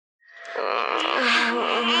Yeah,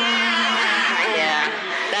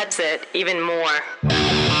 that's it. Even more.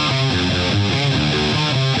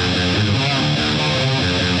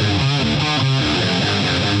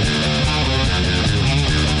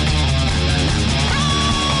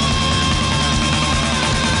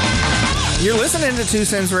 You're listening to 2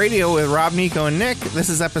 Cents Radio with Rob, Nico, and Nick. This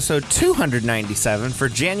is episode 297 for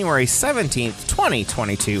January 17th,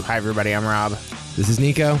 2022. Hi, everybody. I'm Rob. This is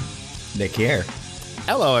Nico. Nick here.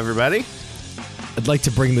 Hello, everybody. I'd like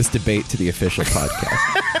to bring this debate to the official podcast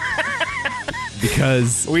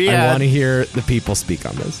because I want to hear the people speak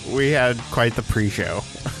on this. We had quite the pre-show.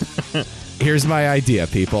 Here's my idea,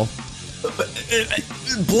 people.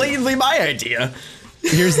 Blatantly my idea.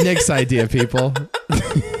 Here's Nick's idea, people.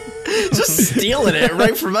 Just stealing it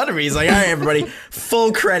right from under me. He's like, all right, everybody,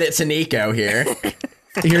 full credit to Nico here.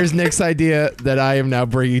 Here's Nick's idea that I am now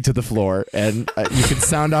bringing to the floor, and you can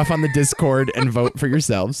sound off on the Discord and vote for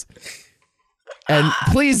yourselves. And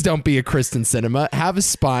please don't be a Kristen Cinema. Have a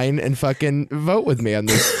spine and fucking vote with me on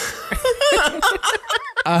this.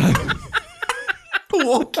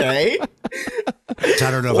 Okay. I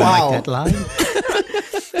don't know if I like that line.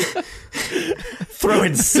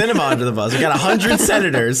 Throwing Cinema under the bus. We got 100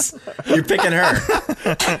 senators. You're picking her.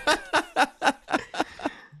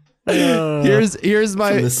 Here's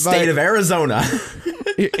my From the state of Arizona.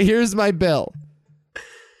 Here's my bill.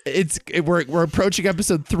 We're approaching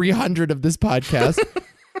episode 300 of this podcast.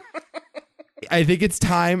 I think it's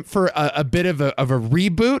time for a bit of a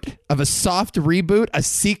reboot, of a soft reboot, a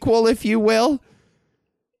sequel, if you will.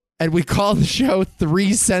 And we call the show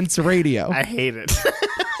 3 Cents Radio. I hate it.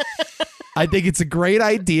 I think it's a great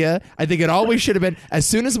idea. I think it always should have been. As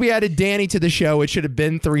soon as we added Danny to the show, it should have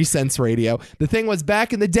been 3 Cents Radio. The thing was,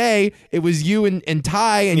 back in the day, it was you and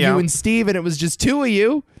Ty and you and Steve, and it was just two of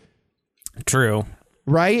you. True.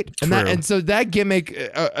 Right? True. And so that gimmick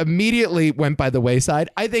immediately went by the wayside.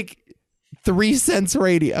 I think 3 Cents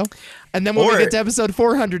Radio. And then when we get to episode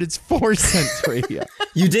 400, it's 4 Cents Radio.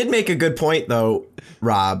 You did make a good point, though,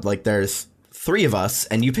 Rob. Like, there's 3 of us,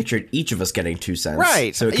 and you pictured each of us getting 2 cents.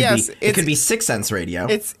 Right. So it could be 6 Cents Radio.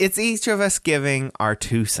 It's each of us giving our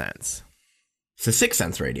 2 cents. So 6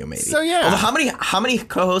 Cents Radio, maybe. So, yeah. Although, how many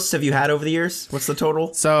co-hosts have you had over the years? What's the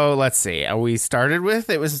total? So let's see. We started with,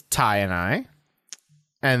 it was Ty and I.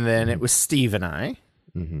 And then it was Steve and I.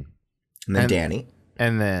 Mm-hmm. And then Danny.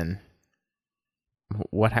 And then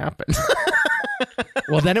what happened?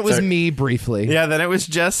 Well, then it was me briefly. Yeah, then it was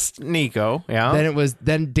just Nico. Yeah.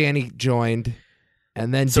 Then Danny joined,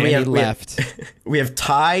 and then Danny left. We have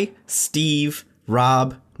Ty, Steve,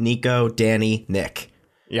 Rob, Nico, Danny, Nick.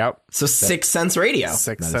 Yep. So 6 Cents Radio.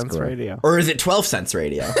 6 Cents Radio. Or is it 12 Cents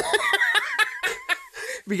Radio?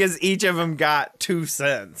 Because each of them got 2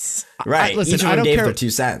 cents. Right. Listen, each of them gave their 2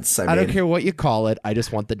 cents. I don't care what you call it. I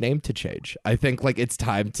just want the name to change. I think it's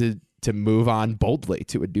time to move on boldly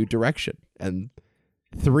to a new direction. And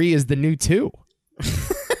 3 is the new 2.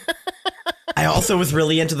 I also was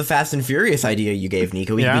really into the Fast and Furious idea you gave,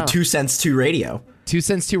 Nico. We could be 2 Cents 2 Radio. 2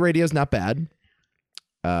 Cents 2 Radio is not bad.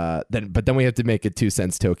 Then we have to make it 2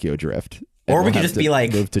 Cents Tokyo Drift. Or we could just be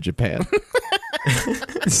like, move to Japan.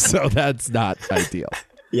 So that's not ideal.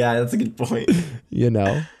 Yeah, that's a good point. You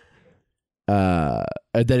know? And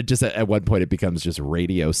then it just at one point it becomes just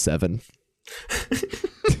Radio 7.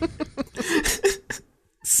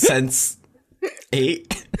 Cents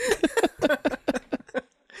 8.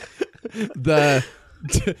 The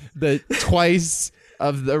twice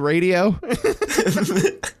of the radio.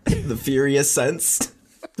 The Furious Cents.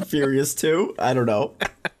 The Furious 2. I don't know.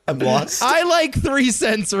 I'm lost. I like 3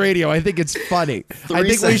 Cents Radio. I think it's funny. I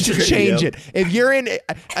think we should change it. If you're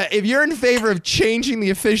in favor of changing the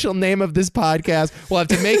official name of this podcast, we'll have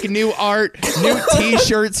to make new art, new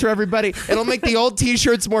T-shirts for everybody. It'll make the old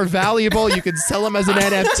T-shirts more valuable. You can sell them as an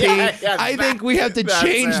NFT. I think we have to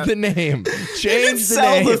change the name.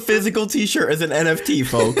 Sell the physical T-shirt as an NFT,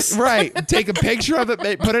 folks. Right. Take a picture of it,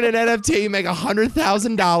 put it in an NFT, make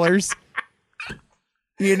 $100,000.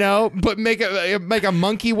 You know, but make a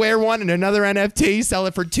monkey wear one and another NFT, sell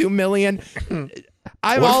it for $2 million.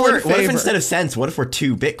 I'm all in favor. What if instead of cents, what if we're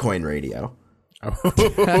 2 Bitcoin Radio?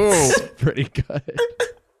 That's pretty good.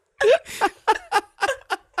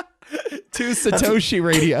 2 Satoshi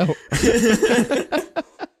Radio.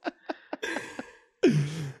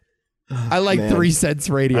 I like 3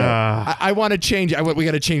 Cents Radio. I want to change. We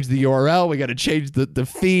got to change the URL. We got to change the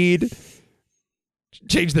feed.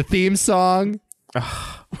 Change the theme song.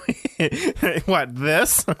 What,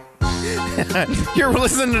 this? You're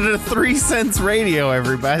listening to 3 Cents Radio,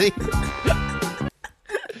 everybody.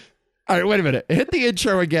 All right, wait a minute. Hit the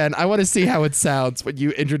intro again. I want to see how it sounds when you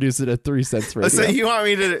introduce it at 3 Cents Radio. So you want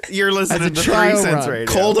me to? You're listening As a to 3 trial Cents run.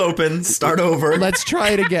 Radio. Cold open. Start over. Let's try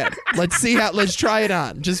it again. Let's try it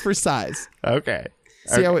on, just for size. Okay.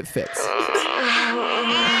 See how it fits.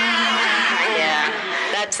 Yeah,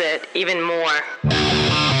 that's it. Even more.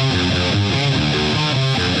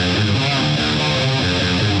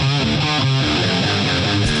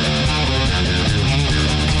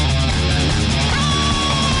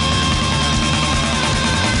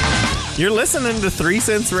 You're listening to 3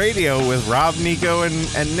 Cents Radio with Rob, Nico, and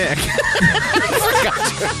Nick. I forgot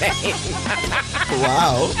your name.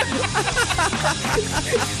 Wow.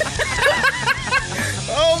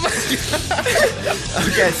 Oh my God.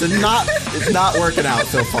 Okay, so it's not working out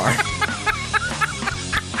so far.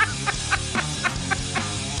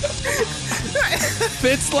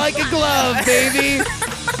 Fits like a glove, baby.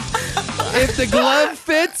 If the glove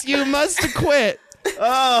fits, you must quit.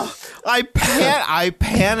 Oh, I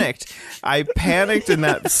panicked. I panicked in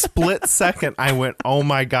that split second. I went, oh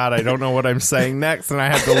my God, I don't know what I'm saying next. And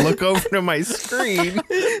I had to look over to my screen.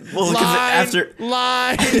 Well, because after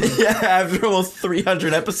almost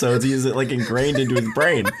 300 episodes, he has it like ingrained into his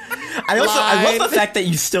brain. I love the fact that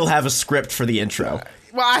you still have a script for the intro.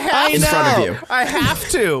 Well, I have in front of you. I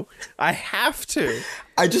have to.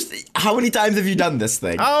 How many times have you done this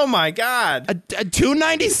thing? Oh my God.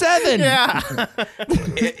 297. Yeah.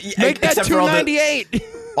 Make that Except for 298.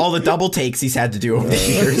 all the double takes he's had to do over the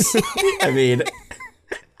years. I mean,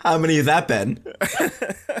 how many has that been?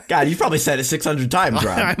 God, you've probably said it 600 times,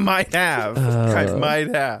 Rob. I might have.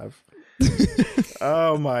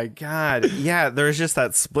 Oh my God. Yeah, there's just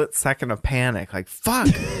that split second of panic. Like, fuck,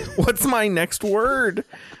 what's my next word?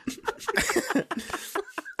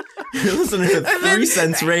 You're listening to 3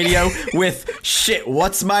 Cents Radio with shit,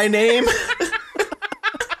 what's my name?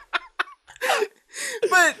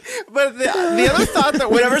 But the other thought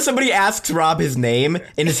that Whenever somebody asks Rob his name,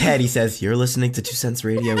 in his head he says, you're listening to 2 Cents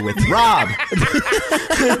Radio with Rob.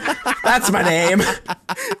 That's my name.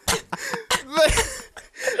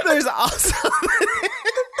 there's also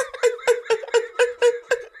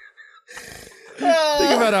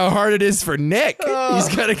Think about how hard it is for Nick.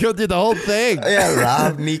 He's got to go through the whole thing. Yeah,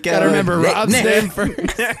 Rob, Mika. Got to remember Rob's name first.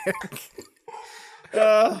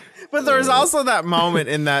 but there was also that moment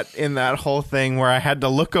in that whole thing where I had to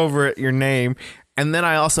look over at your name, and then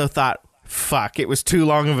I also thought, fuck, it was too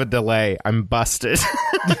long of a delay. I'm busted.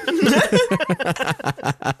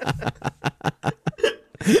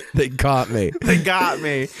 They caught me. They got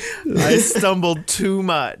me. I stumbled too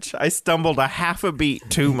much. I stumbled a half a beat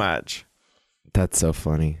too much. That's so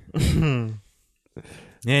funny. Anyway.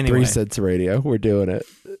 3 Cents Radio. We're doing it.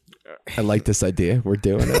 I like this idea. We're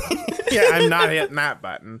doing it. Yeah, I'm not hitting that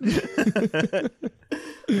button.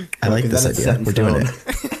 I like this idea. We're doing it.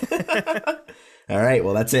 All right,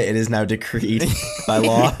 well, that's it. It is now decreed by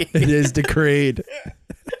law. It is decreed.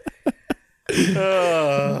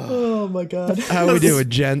 Oh, my God. How we doing,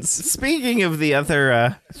 gents? Speaking of the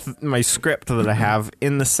other, my script that I have,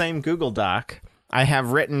 in the same Google Doc, I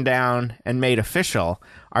have written down and made official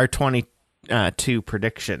our 22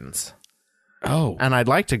 predictions. Oh. And I'd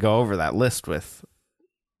like to go over that list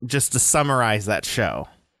just to summarize that show.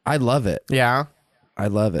 I love it. Yeah? I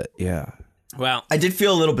love it. Yeah. Well, I did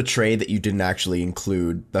feel a little betrayed that you didn't actually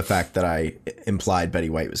include the fact that I implied Betty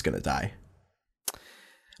White was going to die.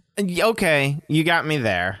 okay, you got me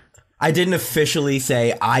there. I didn't officially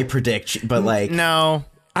say I predict, but like... No.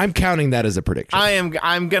 I'm counting that as a prediction.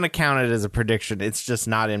 I'm going to count it as a prediction. It's just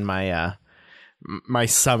not in my my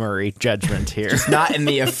summary judgment here. It's not in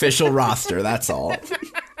the official roster, that's all.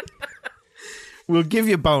 We'll give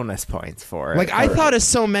you bonus points for it. Like, I thought of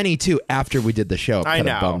so many, too, after we did the show. I Kind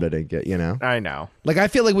know. of bummed it didn't get, you know? I know. Like, I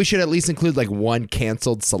feel like we should at least include, like, one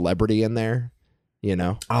canceled celebrity in there, you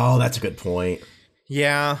know? Oh, that's a good point.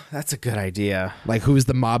 Yeah, that's a good idea. Like, who's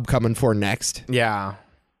the mob coming for next? Yeah.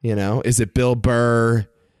 You know? Is it Bill Burr?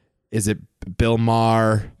 Is it Bill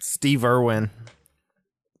Maher? Steve Irwin.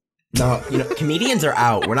 No, comedians are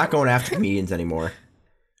out. We're not going after comedians anymore.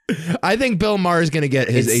 I think Bill Maher is going to get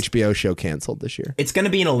his HBO show canceled this year. It's going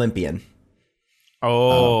to be an Olympian.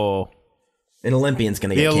 Oh. An Olympian's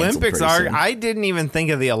going to The get canceled Olympics pretty are... soon. I didn't even think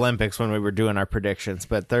of the Olympics when we were doing our predictions,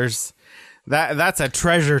 but there's... That's a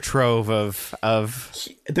treasure trove of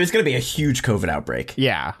There's going to be a huge COVID outbreak.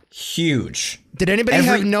 yeah. Huge. Did anybody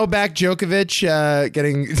have Novak Djokovic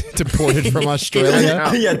getting deported from Australia?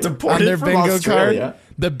 Yeah, On deported their from bingo Australia. card?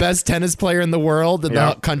 The best tennis player in the world, and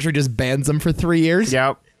Yep. the country just bans them for 3 years?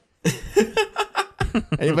 Yep.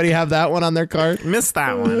 Anybody have that one on their card? Missed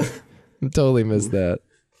that one. Totally missed that.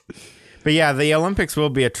 But yeah, the Olympics will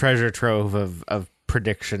be a treasure trove of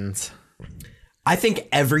predictions. I think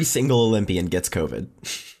every single Olympian gets COVID.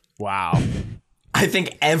 Wow. I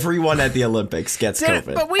think everyone at the Olympics gets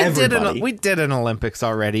COVID. But we did an Olympics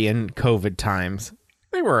already in COVID times.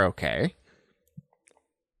 They were okay.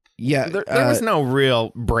 Yeah, There was no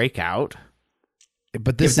real breakout.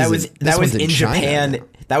 but this that is was in Japan.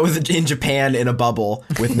 That was in Japan in a bubble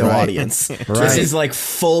with no audience. This is like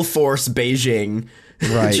full force Beijing.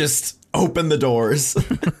 Right. Just open the doors.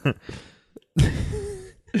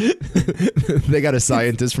 They got a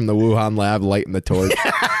scientist from the Wuhan lab lighting the torch.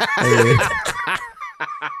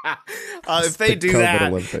 If they do COVID that,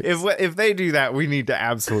 Olympics. if they do that, we need to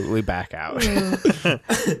absolutely back out.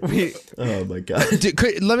 Oh my god.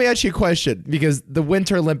 Let me ask you a question, because the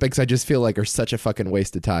Winter Olympics I just feel like are such a fucking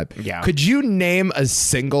waste of time. Yeah. Could you name a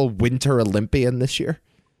single Winter Olympian this year?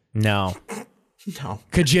 No. No.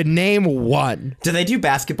 Could you name one? Do they do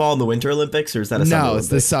basketball in the Winter Olympics, or is that a summer No, Olympics? it's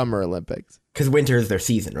the Summer Olympics. Because winter is their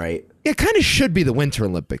season, right? It kind of should be the Winter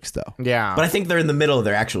Olympics, though. Yeah. But I think they're in the middle of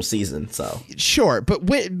their actual season, so Sure, but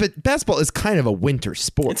basketball is kind of a winter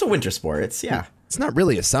sport. it's a winter sport. It's It's not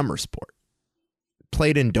really a summer sport.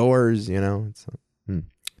 Played indoors, you know.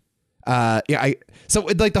 So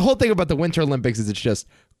like the whole thing about the Winter Olympics is it's just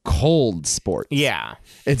cold sports. Yeah.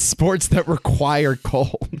 It's sports that require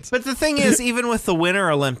cold. But the thing is, even with the Winter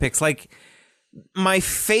Olympics, like my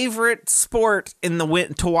favorite sport in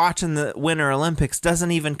to watch in the Winter Olympics doesn't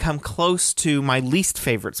even come close to my least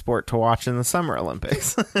favorite sport to watch in the Summer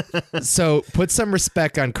Olympics. So put some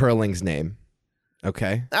respect on curling's name.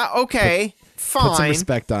 Okay? Okay, fine. Put some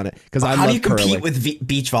respect on it, because I how love do you compete curling. with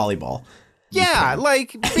beach volleyball? Yeah,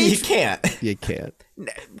 like You beach can't. You can't.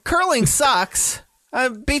 curling sucks.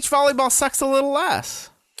 Beach volleyball sucks a little less.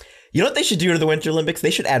 You know what they should do to the Winter Olympics?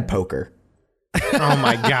 They should add poker. Oh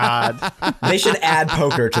my god. They should add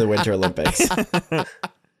poker to the Winter Olympics.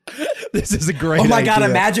 This is a great Oh my god! idea.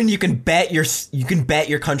 Imagine you can bet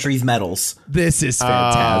your country's medals. This is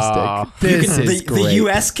fantastic. This is The great.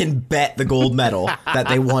 U.S. can bet the gold medal that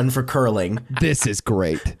they won for curling This is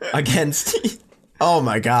great. against. Oh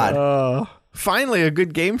my god! Finally, a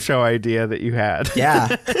good game show idea that you had. Yeah,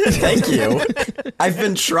 thank you. I've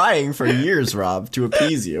been trying for years, Rob, to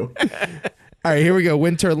appease you. All right, here we go.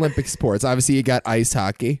 Winter Olympic sports. Obviously, you got ice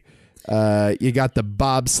hockey. You got the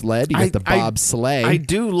bobsled. You got the bobsleigh. I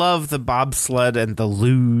do love the bobsled and the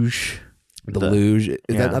luge. the luge. Is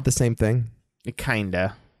yeah. that not the same thing?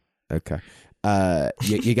 Kinda. Okay.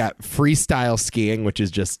 You got freestyle skiing, which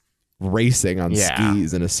is just racing on Yeah.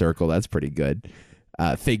 skis in a circle. That's pretty good.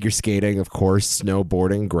 Figure skating, of course.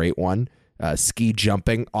 Snowboarding, great one. Ski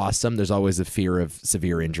jumping, awesome. There's always a fear of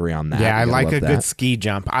severe injury on that. Yeah, I You gotta like love a that. good ski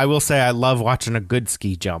jump. I will say I love watching a good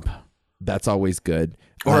ski jump. That's always good.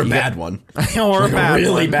 Or a you bad one. Or a bad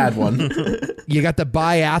really one. bad one. You got the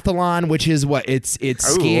biathlon, which is what? It's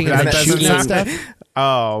skiing that and then doesn't shooting and sound- stuff.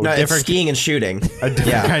 Oh, No, it's different, skiing and shooting. a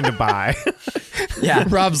different kind of buy. Yeah.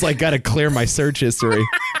 Rob's like, gotta clear my search history.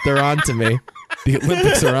 They're on to me. The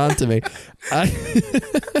Olympics are on to me.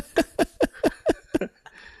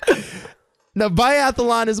 No,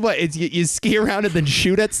 biathlon is what? It's you ski around and then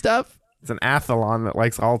shoot at stuff? It's an athlon that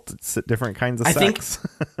likes all different kinds of I think sex.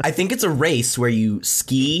 I think it's a race where you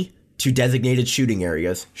ski to designated shooting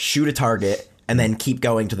areas, shoot a target, and then keep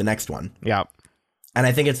going to the next one. Yeah. And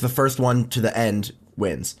I think it's the first one to the end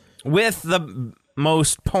wins. With the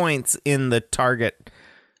most points in the target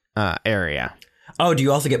area. Oh, do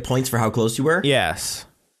you also get points for how close you were? Yes.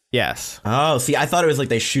 Yes. Oh, see, I thought it was like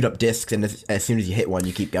they shoot up discs, and as soon as you hit one,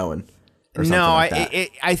 you keep going. Or something No, like that.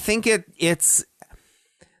 I think it's.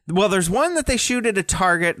 Well, there's one that they shoot at a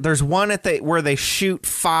target. There's one where they shoot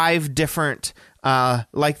 5 different,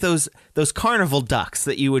 like those carnival ducks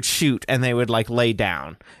that you would shoot and they would like lay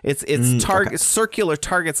down. It's circular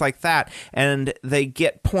targets like that, and they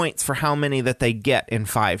get points for how many that they get in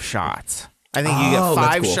 5 shots. I think you get Oh, that's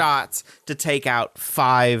 5 cool. shots to take out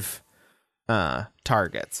 5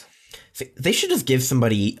 targets. See, they should just give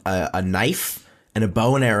somebody a knife and a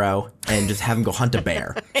bow and arrow and just have them go hunt a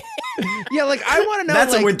bear. Yeah, like I want to know.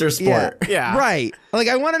 That's a like, winter sport. Yeah. Right. Like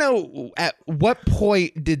I want to know at what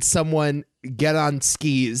point did someone get on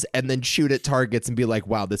skis and then shoot at targets and be like,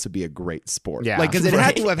 wow, this would be a great sport. Yeah. Like, because it had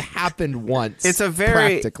Right. to have happened once. It's a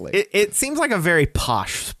very practically. It seems like a very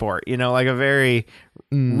posh sport, you know, like a very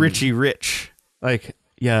richy rich. Like,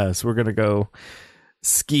 yes, we're gonna go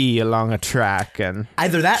ski along a track and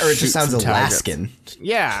Either that or it Shoot just sounds some targets. Alaskan.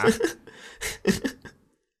 yeah.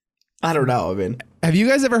 I don't know. I mean, Have you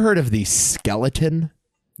guys ever heard of the skeleton?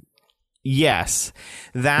 Yes,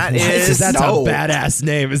 that What is. is That's No. a badass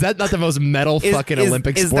name. Is that not the most metal fucking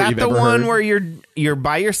Olympic is sport that you've the ever one heard? where you're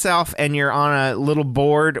by yourself and you're on a little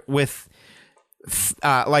board with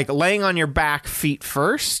like laying on your back, feet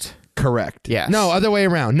first. Correct. Yes. No, other way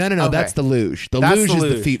around. No. Okay. That's the luge. The That's luge the is the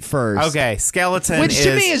luge. feet first. Okay, skeleton Which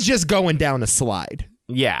to me is just going down a slide.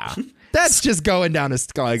 yeah. That's just going down a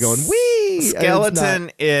slide, going wee. and it's Skeleton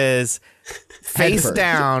not- is face first.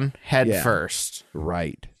 down, head Yeah. first.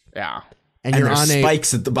 right. Yeah. And, And you're there's on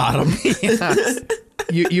spikes at the bottom.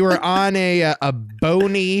 you are on a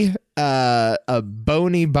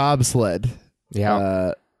bony bobsled.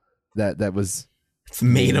 Yeah. That was It's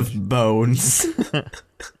made of bones.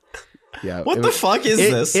 yeah. What the fuck is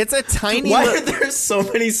this? It's a tiny Why li- are there so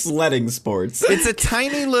many sledding sports? it's a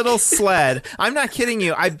tiny little sled. I'm not kidding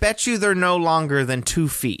you. I bet you they're no longer than 2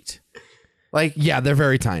 feet. Like Yeah, they're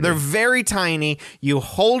very tiny. they're very tiny. You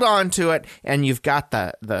hold on to it, and you've got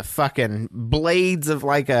the fucking blades of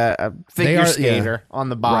like a They figure are- skater on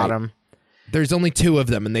the bottom. There's only 2 of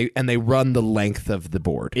them, and they run the length of the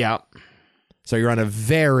board. Yeah. So you're on a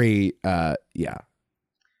very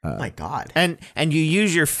Oh my God. And you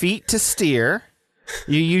use your feet to steer.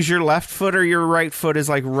 You use your left foot or your right foot as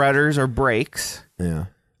like rudders or brakes. yeah.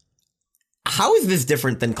 How is this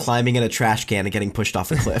different than climbing in a trash can and getting pushed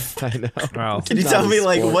off a cliff? I know. Well, Can you tell me,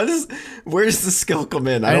 like, where's the skill come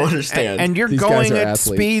in? I don't understand. And you're These guys going are at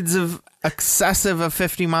athletes. speeds of excessive of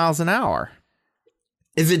 50 miles an hour.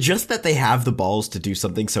 is it just that they have the balls to do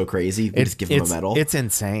something so crazy? We just give them a medal? It's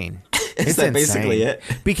insane. Is It's that basically insane.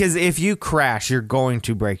 it? Because if you crash, you're going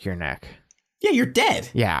to break your neck. Yeah, you're dead.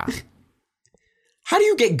 Yeah. How do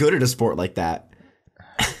you get good at a sport like that?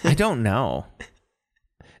 I don't know.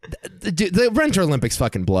 The Winter Olympics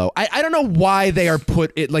fucking blow. I don't know why they are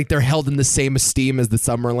put it like they're held in the same esteem as the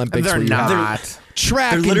Summer Olympics. They're where you have not.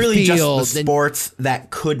 track They're and literally field just the and- sports that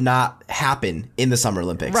could not happen in the Summer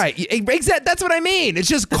Olympics. Right, exactly. That's what I mean. It's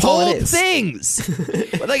just all it cold is. things.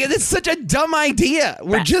 Like it's such a dumb idea.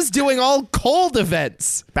 We're just doing all cold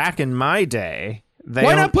events. Back in my day, they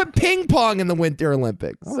Why don't- not put ping pong in the Winter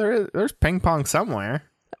Olympics? Well, there's ping pong somewhere.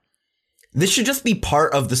 This should just be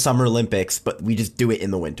part of the Summer Olympics, but we just do it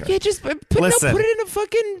in the winter. Yeah, just put Listen. it in a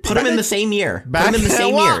fucking Put them in the same year. Back- Put them in the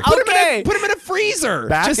same Well, year. okay. Put them in a freezer.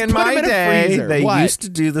 Back Just in put 'em my in a day, freezer. they What? used to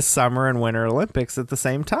do the Summer and Winter Olympics at the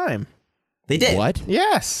same time. They did. What?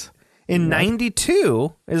 Yes. In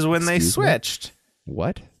 92 is when they Excuse me? switched.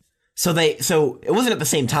 What? So it wasn't at the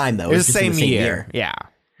same time though. It was just the in same year. Yeah.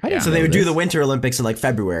 I didn't So know they would do this. the Winter Olympics in like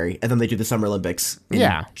February, and then they do the Summer Olympics in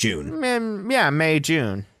Yeah. June. May,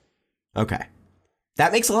 June. Okay,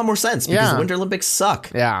 that makes a lot more sense because Yeah. the Winter Olympics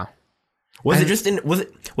suck. Yeah. Was it just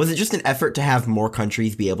an effort to have more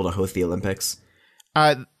countries be able to host the Olympics?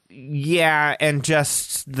 Yeah, and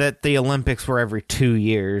just that the Olympics were every 2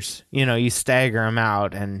 years. You know, you stagger them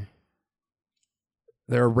out, and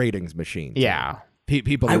They're a ratings machine. yeah.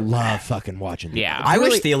 People love fucking watching. Yeah. I Really,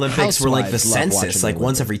 wish the Olympics were like the housewives love watching census, the like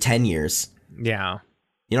once Olympics. every 10 years. Yeah.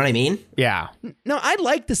 You know what I mean? Yeah. No, I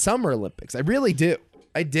like the Summer Olympics. I really do.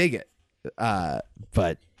 I dig it.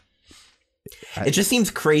 But It just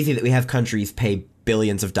seems crazy that we have countries pay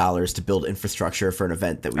billions of dollars to build infrastructure for an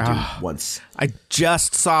event that we do once. I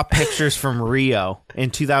just saw pictures from Rio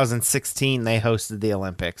in 2016. They hosted the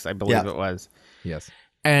Olympics, I believe Yeah. it was. yes,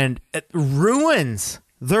 And ruins.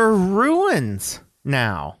 They're ruins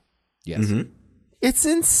now. yes. Mm-hmm. It's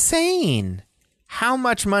insane how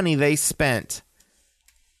much money they spent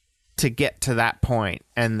to get to that point,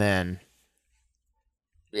 and then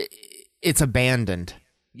it's abandoned.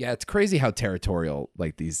 Yeah, it's crazy how territorial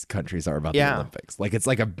like these countries are about Yeah. the Olympics. Like it's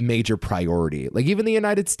like a major priority. Like even the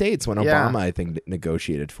United States, when Yeah. Obama I think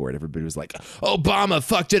negotiated for it, everybody was like, "Obama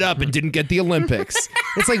fucked it up and didn't get the Olympics."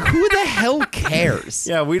 It's like who the hell cares?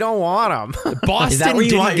 Yeah, we don't want them. Boston where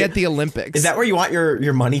you didn't want get your- the Olympics. Is that where you want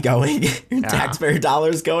your money going? Your taxpayer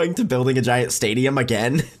dollars going to building a giant stadium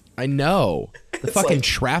again? I know the fucking like-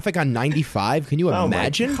 traffic on 95. Can you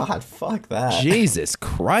imagine? Oh my God, fuck that. Jesus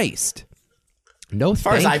Christ! No, As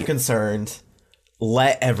far as thank I'm you. concerned,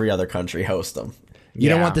 let every other country host them. You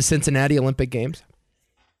don't Yeah. want the Cincinnati Olympic Games?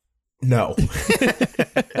 No.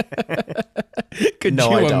 Could No,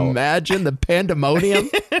 you I don't. imagine the pandemonium?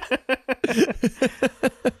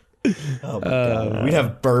 Oh my God. We'd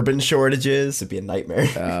have bourbon shortages. It'd be a nightmare.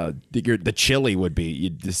 The chili would be.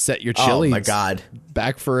 You'd just set your Oh chili my God.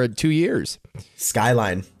 back for 2 years.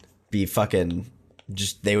 Skyline be fucking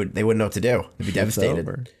just they wouldn't know what to do. They'd be devastated.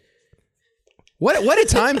 over. What a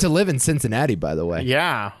time to live in Cincinnati, by the way.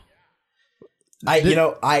 Yeah.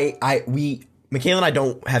 Michaela and I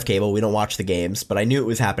don't have cable. We don't watch the games, but I knew it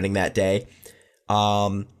was happening that day.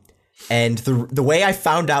 And the way I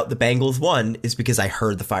found out the Bengals won is because I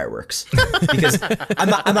heard the fireworks. Because I'm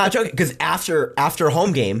not joking. Because after a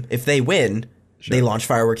home game, if they win, they launch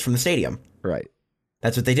fireworks from the stadium. Right.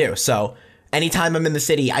 That's what they do. So anytime I'm in the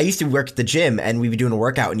city, I used to work at the gym and we'd be doing a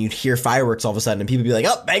workout and you'd hear fireworks all of a sudden and people would be like,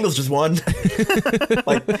 oh, Bengals just won.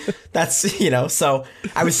 Like, that's, you know, so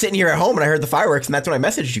I was sitting here at home and I heard the fireworks and that's when I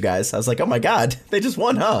messaged you guys. I was like, oh my God, they just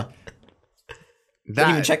won, huh? Didn't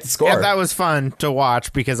even check the score. Yeah, that was fun to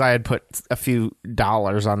watch because I had put a few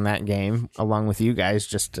dollars on that game along with you guys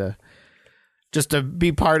just to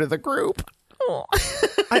be part of the group.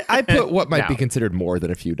 I put what might be considered more than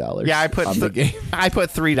a few dollars. Yeah, I put on the game. I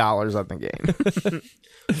put $3 on the game.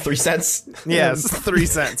 3 cents? Yes, 3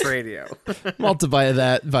 cents radio. Multiply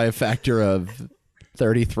that by a factor of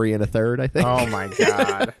 33 1/3, I think. Oh my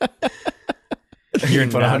God. You're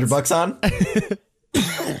put $100 on?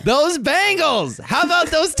 Those Bengals! How about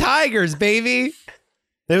those Tigers, baby?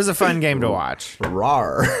 It was a fun game to watch.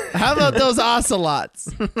 Rawr. How about those Ocelots?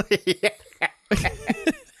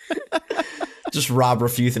 Just Rob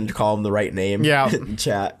refusing to call him the right name. Yeah. In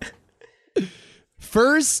chat.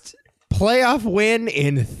 First playoff win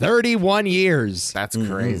in 31 years. That's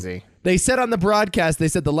crazy. They said on the broadcast, they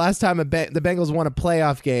said the last time the Bengals won a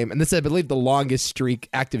playoff game, and this is, I believe, the longest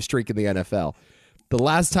active streak in the NFL. The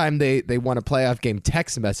last time they won a playoff game,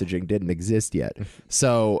 text messaging didn't exist yet.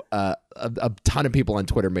 So a ton of people on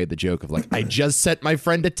Twitter made the joke of like, I just sent my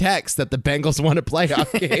friend a text that the Bengals won a playoff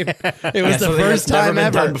game. It was the first time never been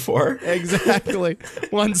ever. done before. Exactly.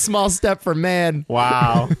 One small step for man.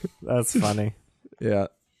 Wow. That's funny. Yeah.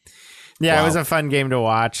 Yeah, Wow. It was a fun game to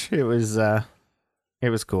watch. It was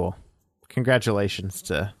cool. Congratulations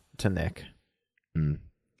to Nick.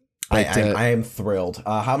 I am thrilled.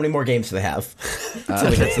 How many more games do they have until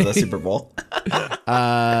we get to the Super Bowl?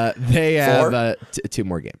 They have 2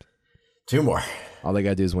 more games. 2 more. All they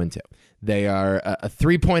got to do is win 2. They are a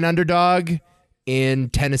 3-point underdog in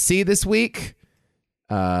Tennessee this week.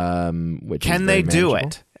 Which Can is they very do manageable.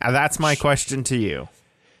 it? That's my question to you.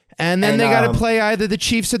 And then And, they got to play either the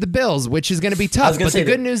Chiefs or the Bills, which is going to be I tough. was gonna But say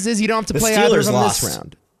the good the- news is you don't have to the play either of Steelers them lost. this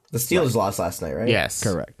round. The Steelers lost last night, right? Yes.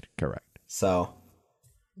 Correct. So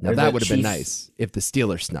Now they're that the would have been Chiefs. nice if the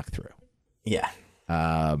Steelers snuck through. Yeah.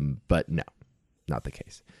 But no, not the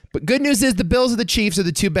case. But good news is the Bills and the Chiefs are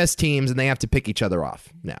the 2 best teams, and they have to pick each other off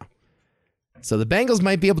now. So the Bengals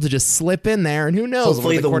might be able to just slip in there, and who knows?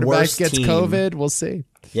 Hopefully when the the quarterback worst gets team- COVID, we'll see.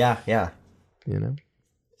 Yeah. You know,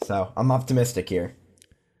 So I'm optimistic here.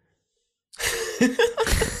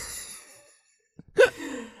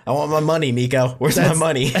 I want my money, Nico. Where's my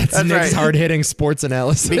money? That's Nick's right. hard-hitting sports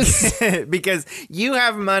analysis. Because you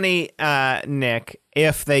have money, Nick,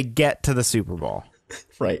 if they get to the Super Bowl.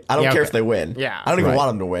 Right. I don't Yeah, care okay. if they win. Yeah. I don't even Right. want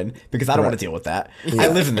them to win because I don't want to deal with that. I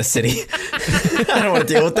live in the city. I don't want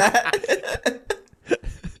to deal with that.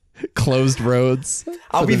 Closed roads.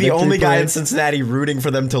 I'll for be the victory only guy in parade. Cincinnati rooting for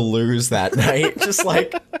them to lose that night. Just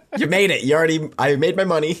like, you made it. I made my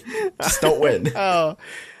money. Just don't win. Where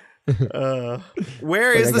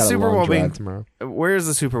But is I the got a Super long Bowl drive being? tomorrow. Where is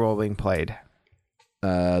the Super Bowl being played?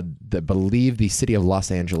 Believe the city of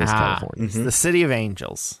Los Angeles, California. It's the City of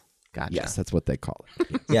Angels. Gotcha. Yes, that's what they call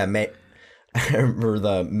it. Yeah, I remember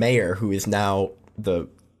the mayor who is now the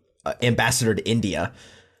ambassador to India.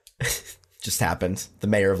 Just happened. The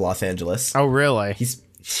mayor of Los Angeles. Oh, really?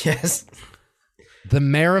 Yes. The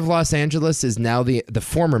mayor of Los Angeles is now the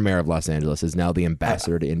former mayor of Los Angeles is now the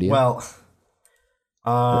ambassador to India. Well,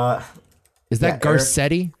 is that yeah, Eric-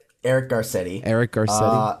 Garcetti? Eric Garcetti. Eric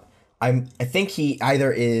Garcetti? I think he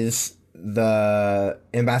either is the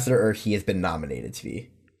ambassador or he has been nominated to be.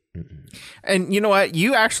 And you know what?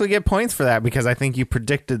 You actually get points for that because I think you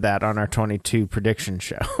predicted that on our 22 prediction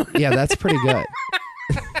show. Yeah, that's pretty good.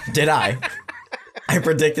 Did I? I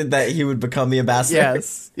predicted that he would become the ambassador.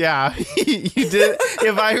 Yes. Yeah. You did.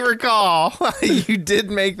 If I recall, you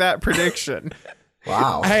did make that prediction.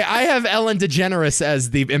 Wow. Hey, I have Ellen DeGeneres as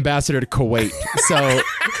the ambassador to Kuwait, so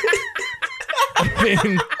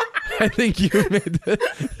I think you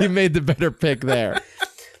made the better pick there.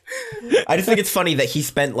 I just think it's funny that he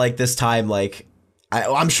spent like this time like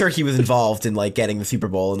I'm sure he was involved in like getting the Super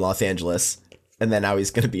Bowl in Los Angeles, and then now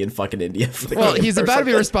he's going to be in fucking India for the Well, game he's or about to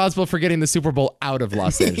be something. responsible for getting the Super Bowl out of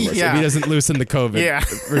Los Angeles Yeah. if he doesn't loosen the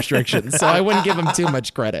COVID restrictions. So I wouldn't give him too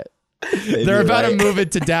much credit. Maybe They're you're about to right. move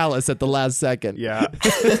it to Dallas at the last second. Yeah.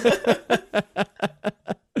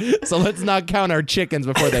 So let's not count our chickens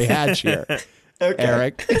before they hatch here, Okay.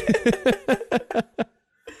 Eric.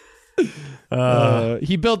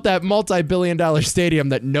 He built that multi-billion-dollar stadium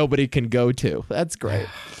that nobody can go to. That's great.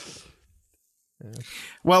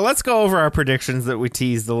 Well, let's go over our predictions that we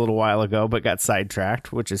teased a little while ago, but got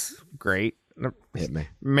sidetracked, which is great. Hit me.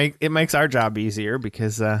 It makes our job easier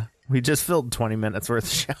because We just filled 20 minutes worth of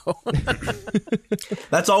show.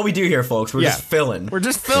 That's all we do here, folks. We're just filling. We're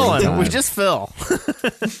just filling. We just fill.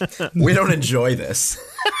 We don't enjoy this.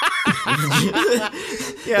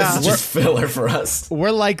 This is just filler for us.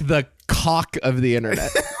 We're like the cock of the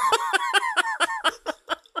internet.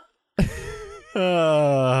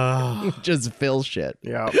 Just fill shit.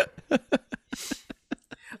 Yeah.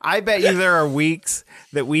 I bet you there are weeks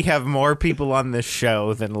that we have more people on this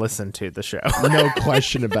show than listen to the show. No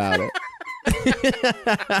question about it.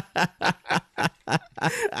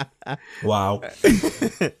 Wow.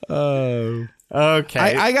 Okay.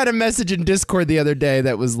 I got a message in Discord the other day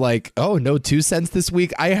that was like, oh, no 2 cents this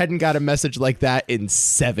week. I hadn't got a message like that in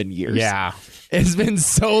 7 years. Yeah. It's been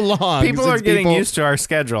so long. People are getting used to our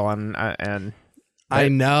schedule, and I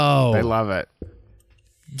know. they love it.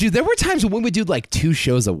 Dude, there were times when we would do like 2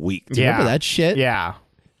 shows a week. Do you remember that shit? Yeah.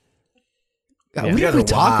 God, what did we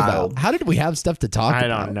talk wild. about? How did we have stuff to talk about?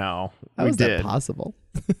 I don't know. How we was did. that possible?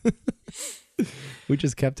 We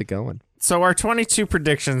just kept it going. So our 22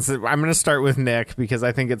 predictions, I'm going to start with Nick because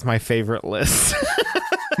I think it's my favorite list.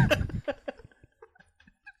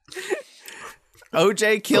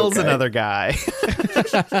 OJ kills another guy.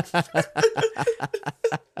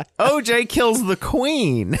 OJ kills the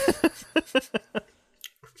queen.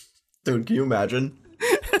 Dude, can you imagine?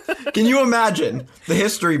 Can you imagine the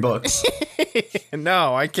history books?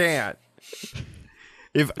 No, I can't.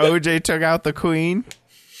 If OJ took out the queen.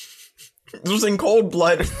 This was in cold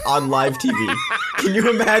blood on live TV. Can you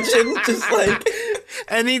imagine? Just like...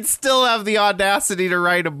 And he'd still have the audacity to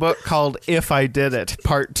write a book called If I Did It,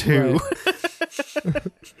 Part 2. Right.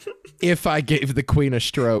 If I gave the queen a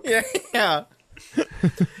stroke. Yeah.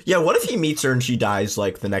 Yeah, what if he meets her and she dies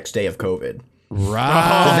like the next day of COVID? Right.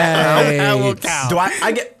 That will count. Do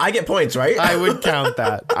I get points, right? I would count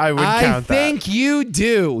that. I would I count that. think you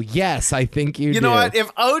do. Yes, I think you do. You know what?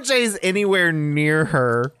 If OJ's anywhere near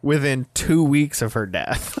her within 2 weeks of her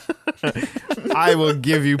death, I will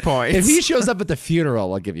give you points. If he shows up at the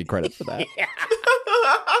funeral, I'll give you credit for that.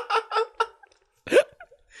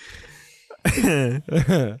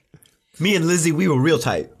 Me and Lizzie, we were real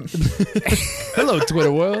tight. Hello,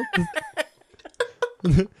 Twitter world.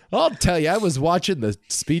 I'll tell you, I was watching the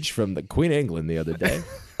speech from the Queen of England the other day.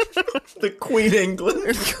 The Queen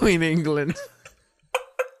England. Queen England.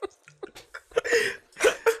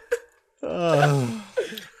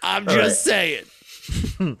 I'm just saying.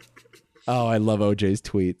 Oh, I love OJ's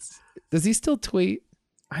tweets. Does he still tweet?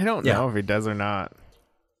 I don't know if he does or not.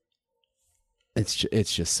 It's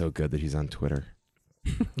just so good that he's on Twitter.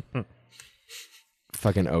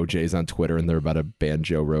 Fucking OJ's on Twitter and they're about to ban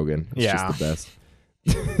Joe Rogan. It's just the best.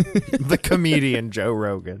 The comedian Joe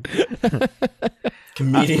Rogan.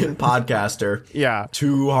 Comedian, podcaster. Yeah.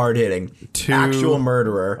 Too hard hitting. Actual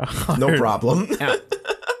murderer. No problem. Yeah.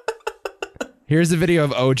 Here's a video of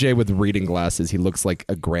OJ with reading glasses. He looks like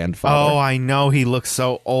a grandfather. Oh, I know. He looks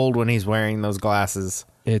so old when he's wearing those glasses.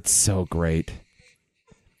 It's so great.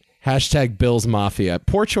 Hashtag Bills Mafia.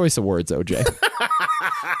 Poor choice of words, OJ.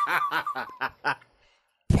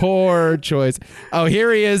 Poor choice. Oh,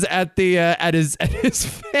 here he is at the at his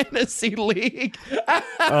fantasy league.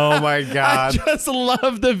 Oh my God. I just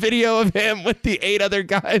love the video of him with the 8 other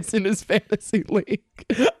guys in his fantasy league.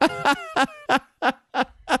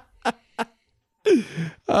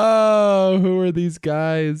 Oh, who are these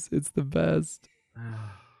guys? It's the best.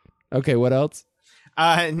 Okay, what else?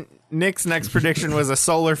 Nick's next prediction was a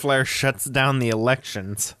solar flare shuts down the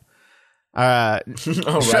elections.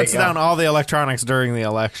 Shuts down all the electronics during the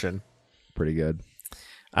election. Pretty good.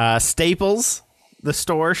 Staples, the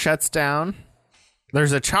store, shuts down.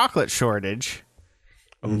 There's a chocolate shortage.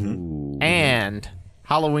 Ooh. And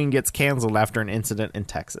Halloween gets canceled after an incident in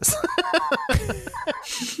Texas.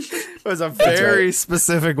 It was a very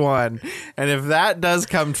specific one. And if that does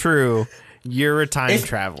come true, you're a time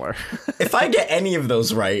traveler. If I get any of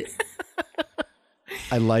those right,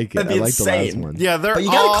 I like it. that'd be I like the last insane. one. Yeah, But you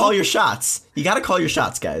gotta call your shots. You gotta call your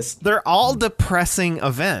shots, guys. they're all depressing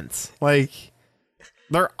events. Like,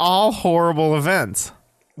 they're all horrible events.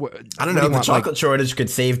 I don't know. The chocolate shortage could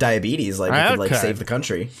save diabetes. Like, it could like Okay. save the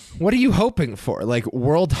country. What are you hoping for? Like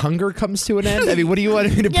world hunger comes to an end? I mean, what do you want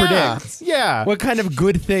me to predict? Yeah. What kind of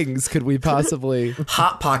good things could we possibly?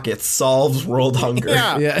 Hot Pockets solves world hunger.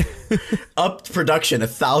 Yeah. Yeah. Upped production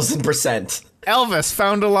 1,000%. Elvis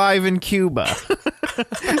found alive in Cuba.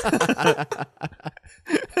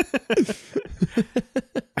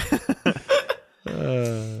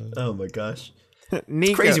 Oh my gosh.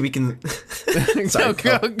 Nico. It's crazy we can Sorry,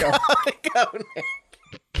 Go, Nick.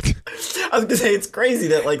 I was gonna say it's crazy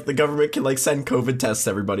that like the government can like send COVID tests to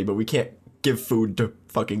everybody, but we can't give food to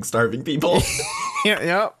fucking starving people.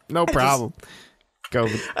 Yep, no problem. Go.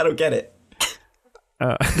 I don't get it.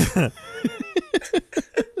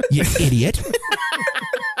 You idiot.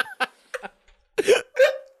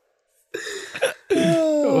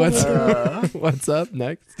 What's up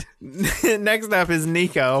next? Next up is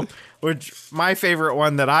Nico, which my favorite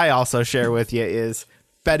one that I also share with you is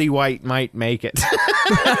Betty White might make it.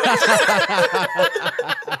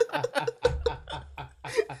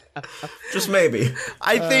 Just maybe.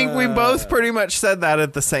 I think we both pretty much said that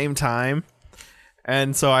at the same time.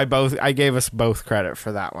 And so I gave us both credit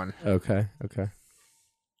for that one. Okay.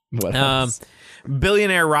 What else?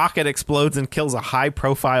 Billionaire rocket explodes and kills a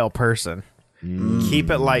high-profile person.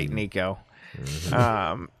 Keep it light, Nico.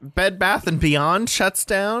 Bed Bath & Beyond shuts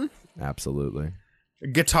down. Absolutely.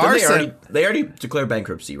 Guitar They already declared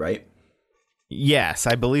bankruptcy, right? Yes,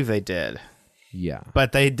 I believe they did. Yeah.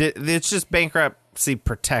 But they did. It's just bankruptcy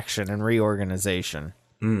protection and reorganization.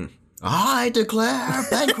 I declare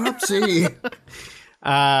bankruptcy.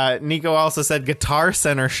 Nico also said Guitar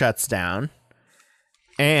Center shuts down.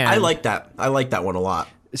 And I like that. I like that one a lot.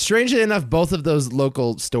 Strangely enough, both of those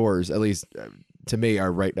local stores, at least to me,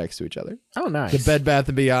 are right next to each other. Oh, nice. The Bed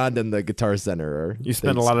Bath & Beyond and the Guitar Center are. You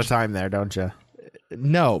spend a lot of time there, don't you?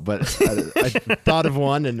 No, but I thought of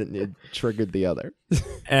one and it triggered the other.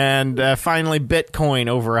 And finally, Bitcoin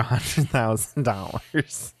over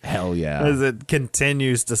 $100,000 Hell yeah. as it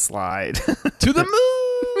continues to slide. To the moon.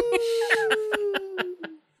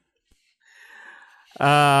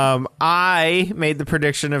 I made the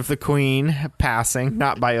prediction of the Queen passing,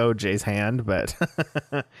 not by OJ's hand, but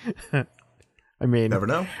I mean, Never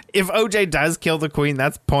know. if OJ does kill the Queen,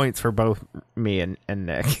 that's points for both me and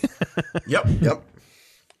Nick. Yep.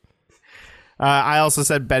 I also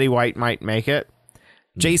said Betty White might make it.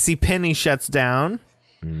 J.C. Penney shuts down.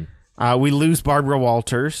 We lose Barbara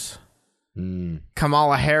Walters.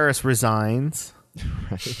 Kamala Harris resigns.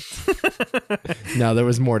 No, there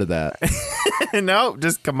was more to that. No,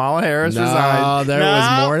 just Kamala Harris No, resigns. there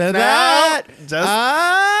was more to that. Just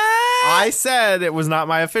I said it was not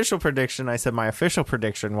my official prediction. I said my official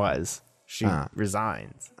prediction was she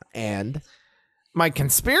resigns. And My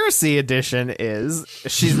conspiracy edition is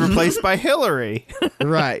she's replaced by Hillary.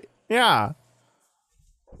 right. Yeah.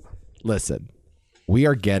 Listen, we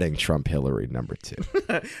are getting Trump Hillary number 2.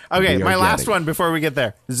 Okay, We are my last getting- one before we get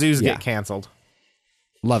there. Zoos Yeah. get canceled.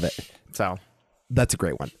 Love it. So That's a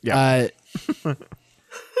great one. Yeah.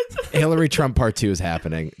 Hillary Trump part 2 is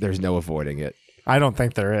happening. There's no avoiding it. I don't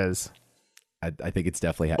think there is. I think it's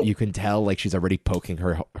definitely you can tell like she's already poking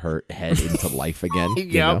her head into life again.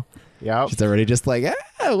 You know? Yep. She's already just like,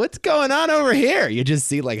 what's going on over here? You just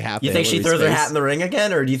see like half. You think she Hillary's throws her face. hat in the ring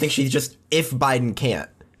again, or do you think she just, if Biden can't?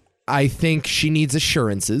 I think she needs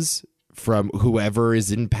assurances from whoever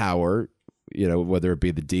is in power, you know, whether it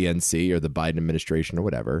be the DNC or the Biden administration or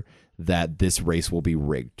whatever, that this race will be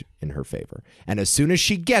rigged in her favor. And as soon as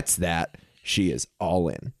she gets that, she is all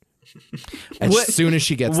in. Soon as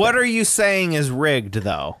she gets What that. are you saying is rigged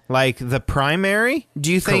though? Like the primary?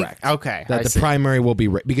 Do you think? Correct. Okay. That the primary will be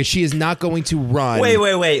rigged because she is not going to run.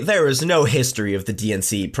 Wait. There is no history of the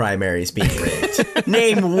DNC primaries being rigged.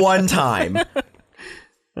 Name one time.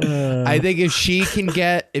 I think if she can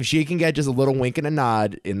get just a little wink and a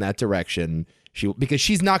nod in that direction, because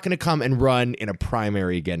she's not going to come and run in a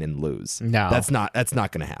primary again and lose. No. That's not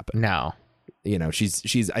going to happen. No. You know,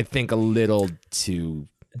 she's I think a little too.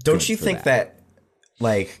 Don't you think that,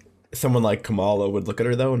 like, someone like Kamala would look at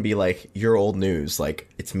her, though, and be like, you're old news. Like,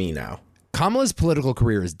 it's me now. Kamala's political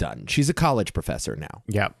career is done. She's a college professor now.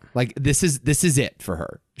 Yep. Like this is it for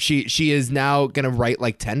her. She is now going to write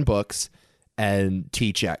like 10 books and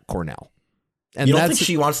teach at Cornell. And You don't think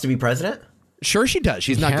she wants to be president? Sure she does.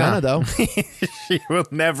 She's not Yeah. gonna though. She will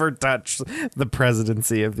never touch the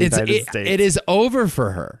presidency of the United States. It is over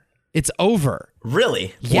for her. It's over.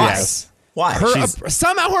 Really? Yes. Why?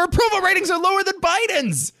 Somehow her approval ratings are lower than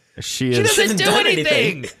Biden's. She She is. doesn't do done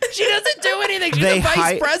anything. anything. She doesn't do anything. She's a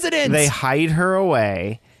vice president. They hide her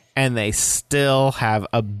away, and they still have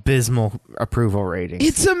abysmal approval ratings.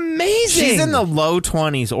 It's amazing. She's in the low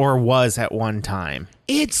 20s, or was at one time.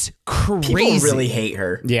 It's crazy. People really hate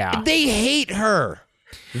her. Yeah. They hate her.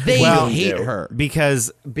 They Well, hate do. her.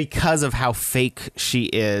 because of how fake she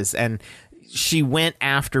is, and she went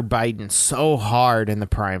after Biden so hard in the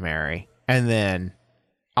primary, and then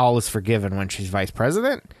all is forgiven when she's vice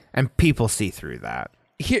president, and people see through that.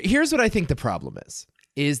 Here's what I think the problem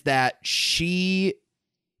is that she,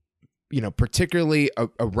 you know, particularly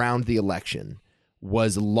around the election,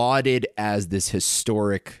 was lauded as this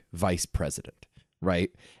historic vice president,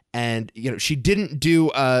 right? And, she didn't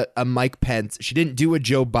do a Mike Pence. She didn't do a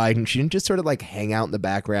Joe Biden. She didn't just sort of like hang out in the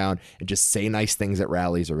background and just say nice things at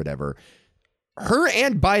rallies or whatever. Her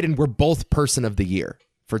and Biden were both Person of the Year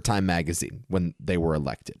for Time Magazine when they were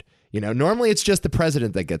elected. Normally it's just the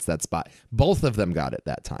president that gets that spot. Both of them got it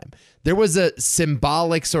that time. There was a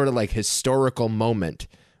symbolic sort of like historical moment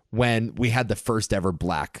when we had the first ever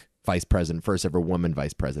black vice president, first ever woman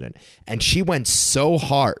vice president. And she went so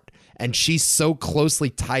hard and she so closely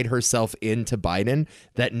tied herself into Biden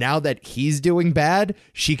that now that he's doing bad,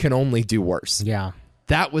 she can only do worse. Yeah.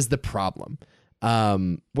 That was the problem.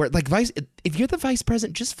 Where like if you're the vice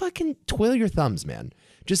president, just fucking twiddle your thumbs, man.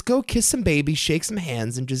 Just go kiss some babies, shake some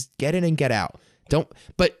hands, and just get in and get out.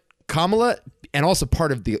 But Kamala, and also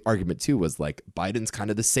part of the argument too was like Biden's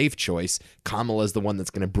kind of the safe choice. Kamala's the one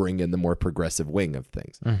that's going to bring in the more progressive wing of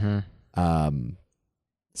things.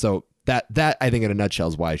 So that I think in a nutshell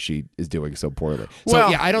is why she is doing so poorly. So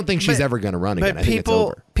Well, yeah, I don't think she's ever going to run again. But I think it's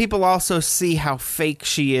over. people also see how fake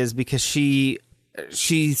she is because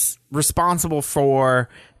she's responsible for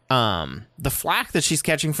the flack that she's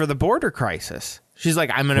catching for the border crisis. She's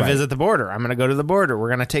like, I'm going to visit the border. I'm going to go to the border. We're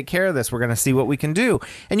going to take care of this. We're going to see what we can do.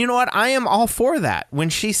 And you know what? I am all for that. When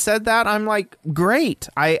she said that, I'm like, great.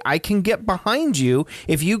 I can get behind you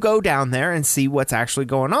if you go down there and see what's actually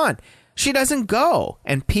going on. She doesn't go,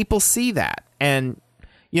 and people see that. And,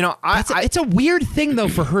 It's a weird thing, though,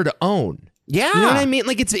 for her to own. Yeah. You know what I mean?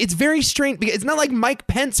 Like it's very strange because it's not like Mike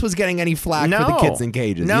Pence was getting any flack for the kids in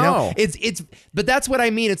cages. No. But that's what I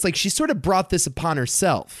mean. It's like she sort of brought this upon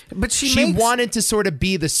herself. But she wanted to sort of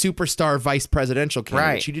be the superstar vice presidential candidate.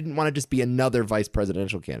 Right. She didn't want to just be another vice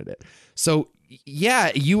presidential candidate. So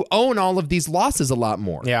yeah, you own all of these losses a lot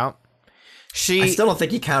more. Yeah. I still don't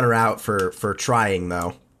think you count her out for trying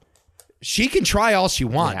though. She can try all she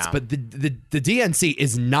wants, Yeah. but the DNC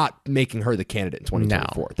is not making her the candidate in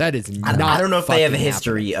 2024. No. That is not. I don't know if they have a fucking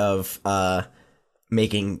history of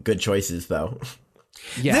making good choices though.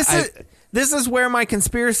 happening. Yeah, This is where my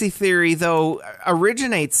conspiracy theory, though,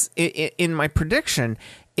 originates in my prediction,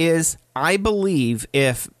 is I believe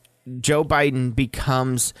if Joe Biden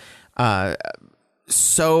becomes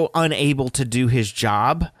so unable to do his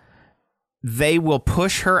job, they will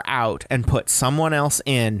push her out and put someone else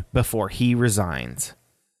in before he resigns.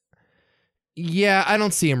 Yeah, I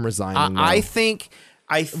don't see him resigning. I think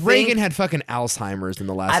Reagan had fucking Alzheimer's in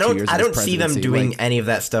the last 2 years. I of his don't see them presidency. doing Like, any of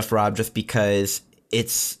that stuff, Rob, just because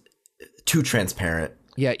it's too transparent.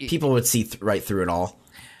 Yeah, People would see right through it all.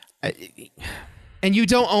 and you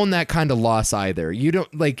don't own that kind of loss either. You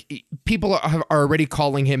don't like people are already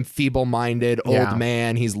calling him feeble-minded, old Yeah.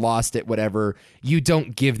 man. He's lost it, whatever. You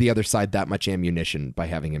don't give the other side that much ammunition by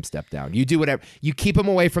having him step down. You do whatever. You keep him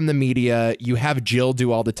away from the media. You have Jill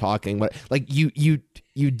do all the talking. Like you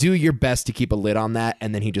do your best to keep a lid on that,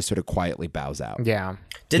 and then he just sort of quietly bows out. Yeah.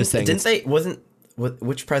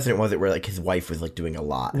 Which president was it where like his wife was like doing a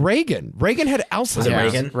lot? Reagan had Alzheimer's. Was it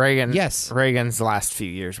Reagan? Reagan. Yes. Reagan's last few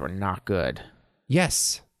years were not good.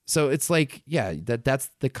 Yes. So it's like, yeah, that's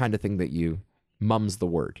the kind of thing that you mum's the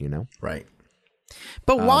word, you know? Right.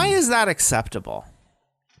 But why is that acceptable?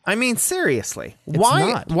 I mean, seriously,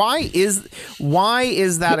 not. why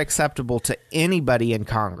is that acceptable to anybody in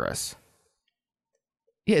Congress?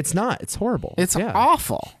 Yeah, it's not. It's horrible. It's yeah.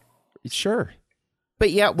 awful. Sure.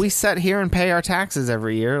 But yet we sit here and pay our taxes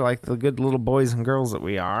every year like the good little boys and girls that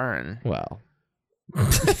we are. And Well,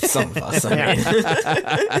 Some of us. I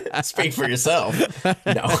mean. Speak for yourself.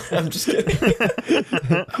 No, I'm just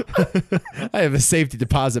kidding. I have a safety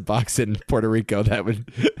deposit box in Puerto Rico that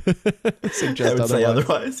would suggest I would say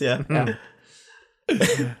otherwise. otherwise.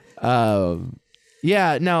 Yeah.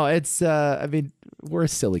 Yeah, no, it's I mean, we're a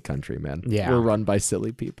silly country, man. Yeah. We're run by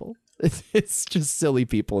silly people. It's just silly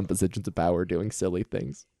people in positions of power doing silly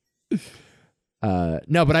things. No,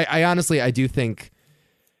 but I honestly I do think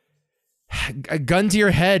a gun to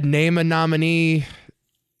your head, name a nominee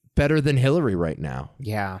better than Hillary right now.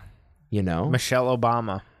 yeah, You know? Michelle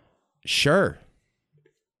Obama. Sure.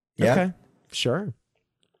 Yeah. Okay. Sure.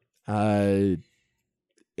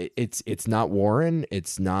 It's not Warren.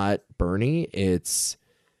 It's not Bernie. It's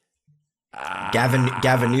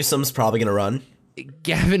Gavin Newsom's probably gonna run.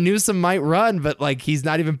 Gavin Newsom might run, but like he's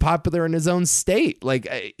not even popular in his own state.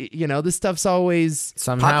 Like you know, this stuff's always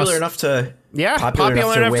Somehow Popular enough to popular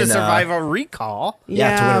enough to win, survive a recall. to win a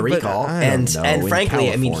but recall. I And don't know, in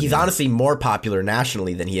frankly, I mean, he's California. honestly more popular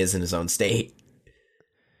nationally than he is in his own state.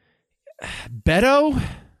 Beto.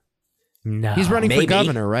 No, He's running Maybe. for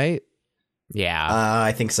governor, right? Yeah,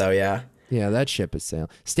 I think so. Yeah, Yeah, that ship is sailing.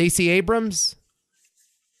 Stacey Abrams.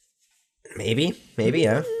 maybe.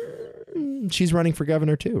 Yeah. She's running for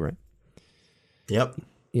governor too, right? Yep.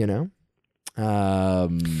 You know?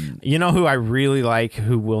 You know who I really like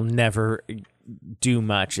who will never do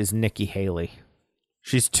much is Nikki Haley.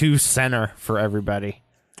 She's too center for everybody.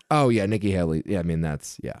 Oh, yeah, Nikki Haley. Yeah, I mean,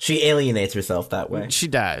 that's, yeah. She alienates herself that way. She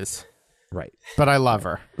does. Right. But I love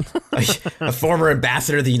her. A former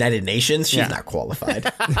ambassador of the United Nations? She's not qualified.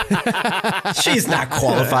 She's not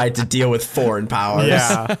qualified to deal with foreign powers.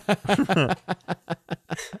 Yeah.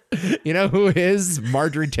 You know who is?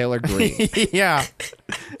 Marjorie Taylor Greene. Yeah.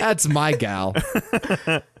 That's my gal.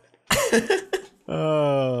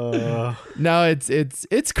 No,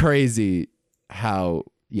 it's crazy how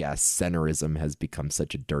centerism has become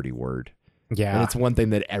such a dirty word. Yeah. And it's one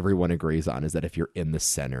thing that everyone agrees on is that if you're in the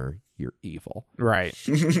center, you're evil. Right.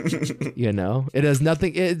 You know, it has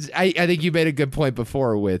nothing. I think you made a good point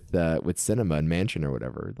before with Sinema and Manchin or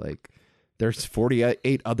whatever. Like, there's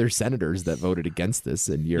 48 other senators that voted against this,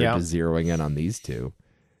 and you're just zeroing in on these two.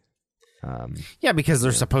 Yeah, because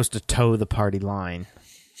they're supposed to toe the party line.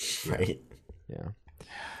 Right. Yeah.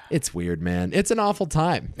 It's weird, man. It's an awful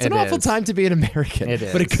time. It's an It awful is. time to be an American. It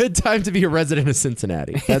is. But a good time to be a resident of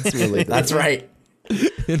Cincinnati. That's really That's right.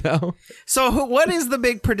 you know. So what is the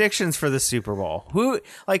big predictions for the Super Bowl? Who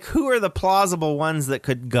are the plausible ones that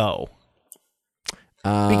could go?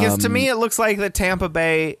 Because to me, it looks like that Tampa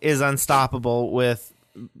Bay is unstoppable with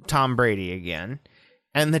Tom Brady again,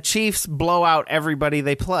 and the Chiefs blow out everybody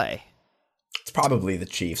they play. It's probably the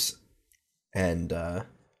Chiefs. And I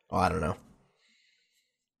don't know.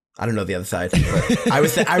 I don't know the other side. But I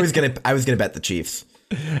was gonna bet the Chiefs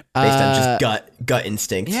based on just gut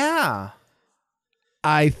instinct. Yeah.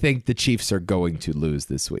 I think the Chiefs are going to lose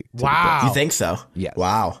this week. to the Wow. Bills. You think so? Yes.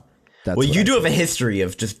 Wow. That's Well, what you I do think. have a history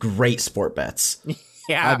of just great sport bets.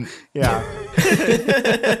 Yeah. Yeah.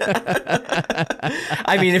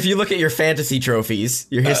 I mean, if you look at your fantasy trophies,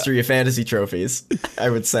 your history of fantasy trophies, I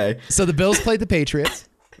would say. So the Bills played the Patriots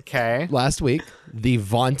Okay. last week. The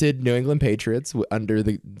vaunted New England Patriots under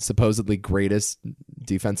the supposedly greatest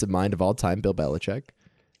defensive mind of all time, Bill Belichick.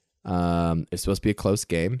 It's supposed to be a close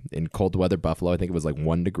game in cold weather Buffalo. I think it was like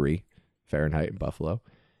 1 degree Fahrenheit in Buffalo.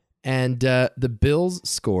 And the Bills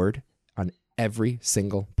scored on every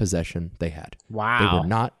single possession they had. Wow. They were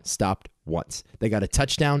not stopped once. They got a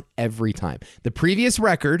touchdown every time. The previous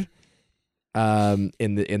record in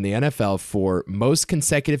the NFL for most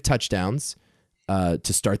consecutive touchdowns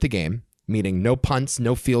to start the game, meaning no punts,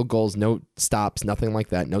 no field goals, no stops, nothing like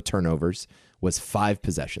that, no turnovers, was 5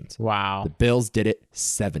 possessions. Wow. The Bills did it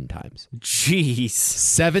 7 times.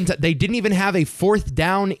 Jeez. They didn't even have a 4th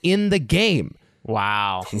down in the game.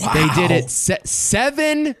 Wow. They did it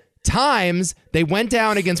 7 times. They went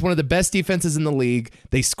down against one of the best defenses in the league.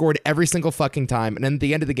 They scored every single fucking time. And then at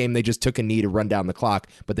the end of the game, they just took a knee to run down the clock,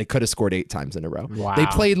 but they could have scored 8 times in a row. Wow. They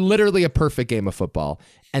played literally a perfect game of football.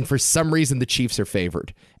 And for some reason, the Chiefs are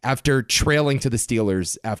favored after trailing to the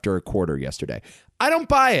Steelers after a quarter yesterday. I don't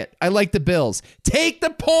buy it. I like the Bills. Take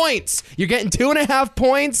the points. You're getting 2.5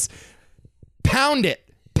 points. Pound it.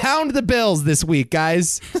 Pound the Bills this week,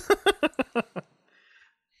 guys.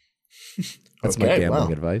 That's my Okay, gambling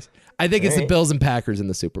wow. advice. I think it's the Alright. Bills and Packers in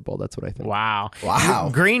the Super Bowl. That's what I think. Wow. Wow.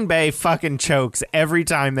 Green Bay fucking chokes every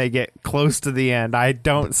time they get close to the end. I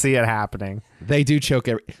don't see it happening. They do choke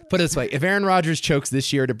every. Put it this way: if Aaron Rodgers chokes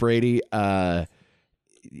this year to Brady,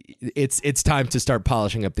 it's time to start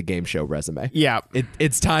polishing up the game show resume. Yeah.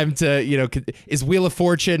 It's time to is Wheel of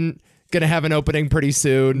Fortune gonna have an opening pretty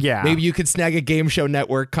soon? Yeah. Maybe you could snag a Game Show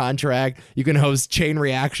Network contract. You can host Chain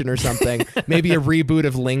Reaction or something. Maybe a reboot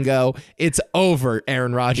of Lingo. It's over,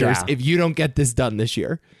 Aaron Rodgers. Yeah. If you don't get this done this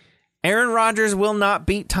year, Aaron Rodgers will not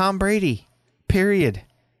beat Tom Brady. Period.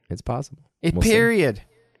 it's possible. We'll see. Period.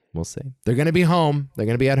 We'll see. They're gonna be home. They're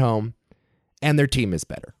gonna be at home, and their team is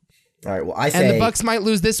better. All right. Well, I say And the Bucks might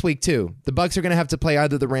lose this week too. The Bucks are going to have to play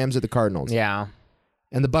either the Rams or the Cardinals. Yeah.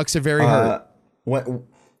 And the Bucks are very hurt. What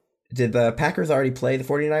did the Packers already play the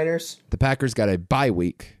 49ers The Packers got a bye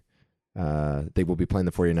week. They will be playing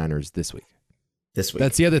the 49ers this week. this week?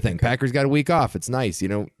 That's the other thing. Packers got a week off. It's nice. You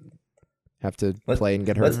don't have to play and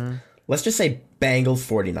get hurt. Let's just say Bengals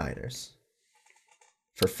 49ers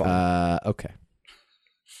for fun. Okay.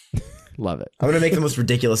 Love it. I'm gonna make the most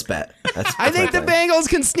ridiculous bet. That's I think the Bengals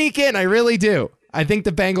can sneak in. I really do. I think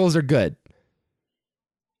the Bengals are good.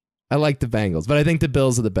 I like the Bengals, but I think the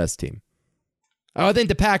Bills are the best team. Oh, I think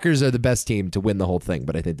the Packers are the best team to win the whole thing,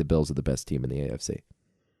 but I think the Bills are the best team in the AFC.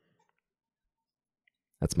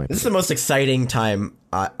 That's my This is the most exciting time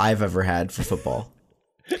I've ever had for football.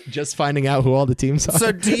 just finding out who all the teams are.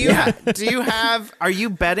 So do you are you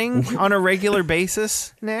betting on a regular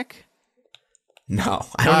basis, Nick? No,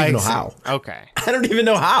 I don't even know see. how. Okay. I don't even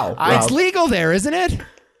know how. It's Rob. legal there, isn't it?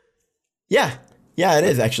 Yeah. Yeah, it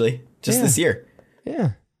is actually just Yeah. this year.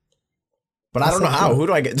 Yeah. But I don't know how. Who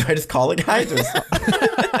do I get? Do I just call a guy? Who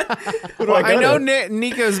do I go I know to?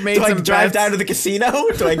 Nico's made Do I some drive bets. down to the casino?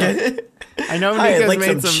 Do I get? I know Hi, I'd Nico's like made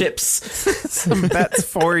some some chips. some bets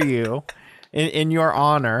for you in your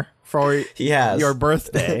honor for He has. your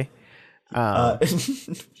birthday. I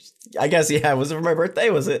guess Was it for my birthday?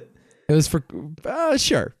 Was it? It was for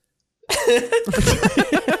sure.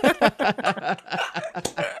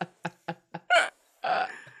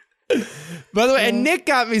 By the way, and Nick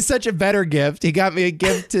got me such a better gift. He got me a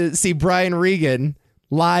gift to see Brian Regan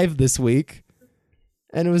live this week,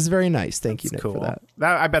 and it was very nice. Thank you, Nick, Cool. for that.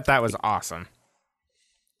 I bet that was awesome.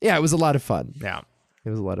 Yeah, it was a lot of fun. Yeah. It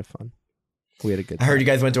was a lot of fun. We had a good I time. heard you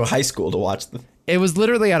guys went to a high school to watch the. It was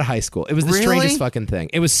literally out of high school. It was the Really? strangest fucking thing.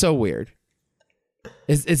 It was so weird.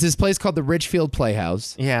 It's this place called the Richfield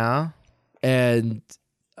Playhouse, Yeah. and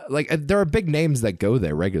like there are big names that go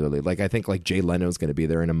there regularly. Like I think like Jay Leno's going to be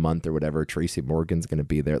there in a month or whatever. Tracy Morgan's going to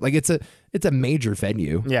be there. Like it's a major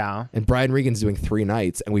venue. Yeah. And Brian Regan's doing 3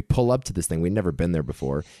 nights, and we pull up to this thing. We'd never been there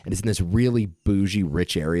before, and it's in this really bougie,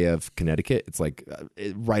 rich area of Connecticut. It's like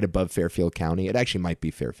right above Fairfield County. It actually might be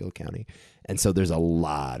Fairfield County, and so there's a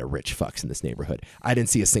lot of rich fucks in this neighborhood. I didn't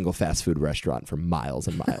see a single fast food restaurant for miles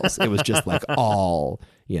and miles. It was just like all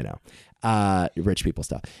rich people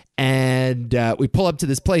stuff. And we pull up to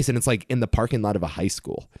this place, and it's like in the parking lot of a high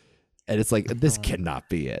school. And it's like, this cannot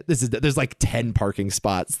be it. There's like 10 parking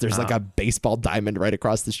spots. There's like a baseball diamond right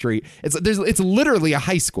across the street. It's literally a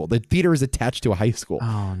high school. The theater is attached to a high school.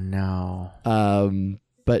 Oh no.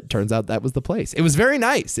 But it turns out that was the place. It was very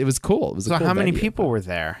nice. It was cool. It was So a cool how many venue. people were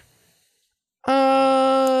there?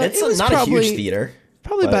 It's it was not probably, a huge theater.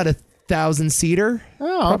 Probably but- about 1,000 seater.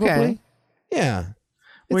 Oh, okay. Probably. Yeah.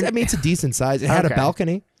 When- It's a decent size. It had Okay. a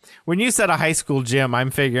balcony. When you said a high school gym, I'm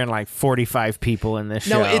figuring like 45 people in this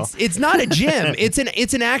show. No, it's not a gym. It's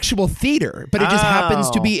an actual theater, but it just happens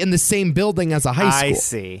to be in the same building as a high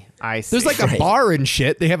school. I see. There's like a Right. bar and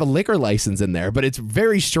shit. They have a liquor license in there, but it's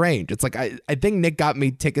very strange. It's like I think Nick got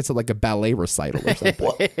me tickets to like a ballet recital or something.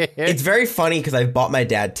 Well, it's very funny because I've bought my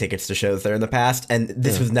dad tickets to shows there in the past, and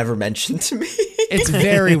this was never mentioned to me. It's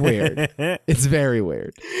very weird. It's very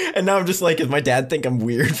weird. And now I'm just like, does my dad think I'm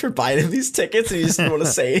weird for buying him these tickets and he just didn't want to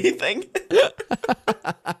say anything?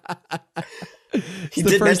 He the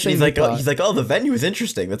did first mention, thing he's we like, thought. oh, the venue is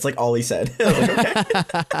interesting. That's like all he said. I was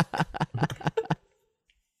like,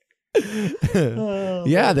 okay.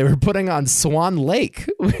 Yeah, they were putting on Swan Lake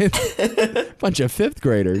with a bunch of 5th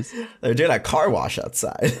graders They're doing a car wash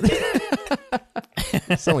outside.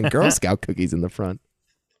 selling Girl Scout cookies in the front.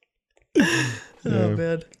 Oh,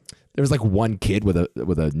 man. There was like one kid with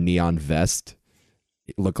a neon vest.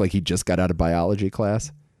 It looked like he just got out of biology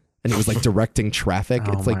class. And it was like directing traffic.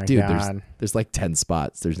 Oh It's like, my dude, God. there's like 10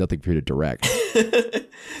 spots. There's nothing for you to direct.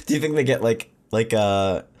 Do you think they get like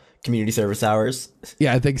community service hours?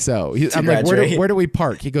 Yeah, I think so. I'm like, graduate. where do we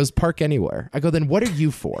park? He goes, park anywhere. I go, then what are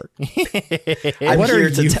you for? I'm What are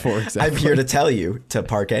here to you te- for I'm exactly? here to tell you to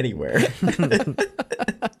park anywhere.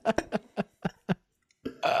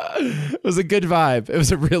 It was a good vibe. It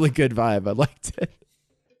was a really good vibe. I liked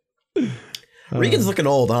it. Regan's looking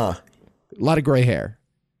old, huh? A lot of gray hair.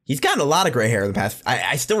 He's gotten a lot of gray hair in the past.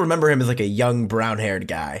 I still remember him as like a young brown-haired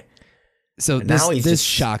guy. So And now this he's just-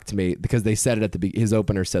 shocked me because they said it at his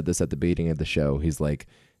opener said this at the beginning of the show. He's like,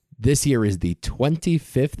 this year is the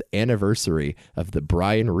 25th anniversary of the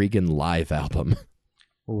Brian Regan live album.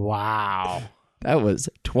 Wow. That was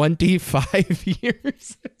 25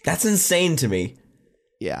 years. That's insane to me.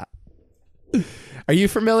 Yeah. Are you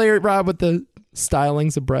familiar, Rob, with the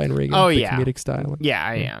stylings of Brian Regan? Oh, The yeah. comedic styling? Yeah,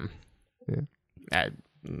 I am. Yeah.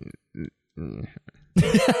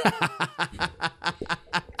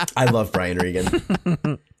 I love Brian Regan.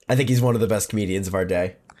 I think he's one of the best comedians of our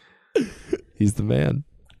day. He's the man.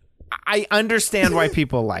 I understand why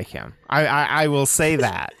people like him. I will say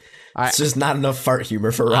that. It's just not enough fart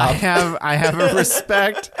humor for I Rob. have a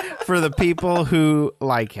respect for the people who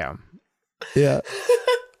like him. Yeah.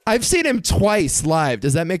 I've seen him twice live.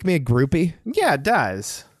 Does that make me a groupie? Yeah, it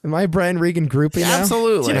does. Am I a Brian Regan groupie now? Do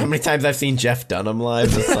Absolutely. you know how many times I've seen Jeff Dunham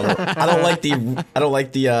live? I don't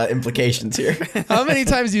like the implications here. How many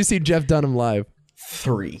times do you see Jeff Dunham live?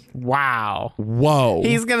 3. Wow. Whoa.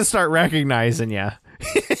 He's going to start recognizing you.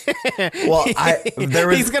 Well,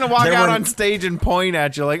 He's going to walk out on stage and point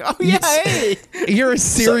at you like, oh, yeah, hey. You're a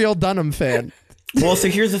serial Dunham fan. Well, so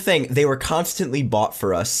here's the thing: they were constantly bought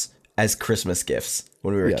for us as Christmas gifts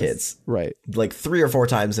when we were Yes, kids, right. like 3 or 4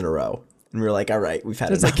 times in a row. And we were like, all right, we've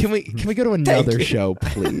had It's enough. like, can we go to another you. show,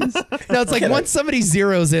 please? No, it's like once somebody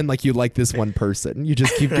zeroes in, like you like this one person, you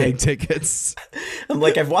just keep getting tickets. I'm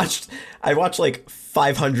like, I watched like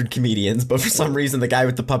 500 comedians, but for some reason the guy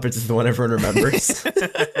with the puppets is the one everyone remembers.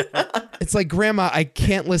 It's like, Grandma, I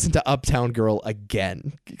can't listen to Uptown Girl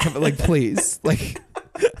again. Like, please. Like,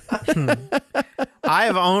 I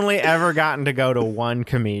have only ever gotten to go to one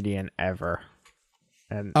comedian ever.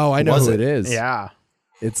 And oh, I know Was who it? it is. yeah.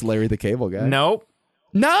 It's Larry the Cable Guy. Nope.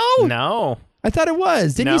 No? No. I thought it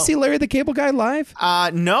was. Didn't No. you see Larry the Cable Guy live?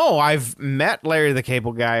 No, I've met Larry the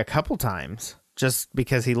Cable Guy a couple times just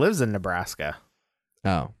because he lives in Nebraska.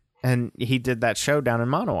 Oh, And he did that show down in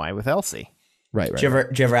Monowai with Elsie. right. Did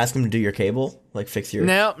you ever ask him to do your cable? Like fix your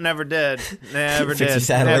Nope, never did. Never Fix did. your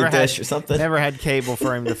satellite never dish or something? Never had cable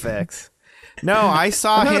for him to fix. No, I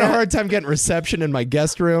saw I'm having him. a hard time getting reception in my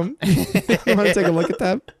guest room. You want to take a look at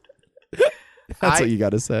that? That's what you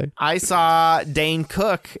got to say. I saw Dane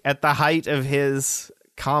Cook at the height of his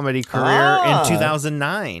comedy career Ah. in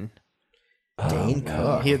 2009. Dane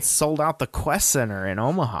Cook. He had sold out the Quest Center in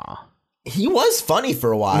Omaha. He was funny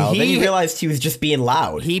for a while. Then He- he realized he was just being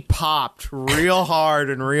loud. He popped real hard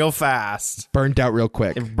and real fast. Burnt out real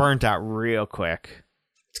quick. It burnt out real quick.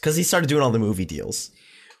 It's because he started doing all the movie deals.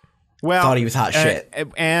 Well, Thought he was hot shit.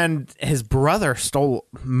 And his brother stole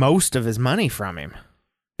most of his money from him.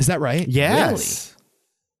 Is that right? Yes.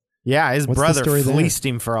 Yeah, his What's the brother story there? fleeced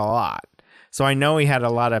him for a lot. So I know he had a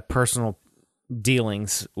lot of personal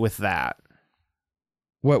dealings with that.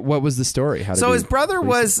 What was the story? How did So he his brother fleece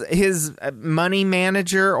was his money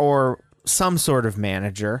manager or some sort of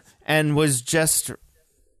manager and was just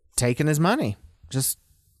taking his money, just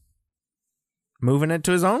moving it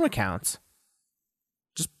to his own accounts.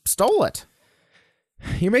 Just stole it.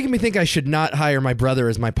 You're making me think I should not hire my brother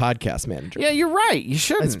as my podcast manager. Yeah, you're right. You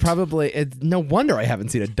shouldn't. It's probably no wonder I haven't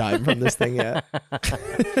seen a dime from this thing yet.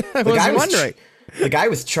 I was guy wondering. The guy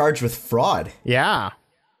was charged with fraud. Yeah.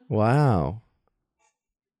 Wow.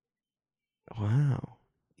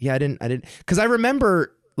 Yeah, I didn't because I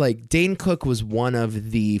remember like Dane Cook was one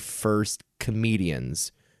of the first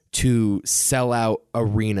comedians to sell out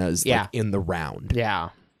arenas Yeah. like in the round. Yeah.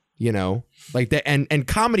 You know? Like that and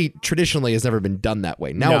comedy traditionally has never been done that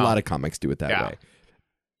way. Now No. a lot of comics do it that Yeah. way.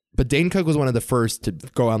 But Dane Cook was one of the first to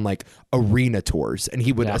go on like arena tours and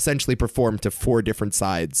he would Yeah. essentially perform to 4 different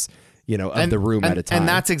sides, you know, of the room at a time. And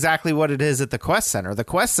that's exactly what it is at the Quest Center. The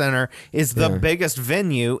Quest Center is the biggest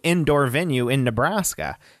indoor venue in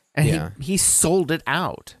Nebraska. And Yeah. he sold it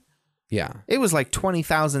out. yeah. It was like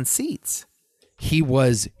 20,000 seats. He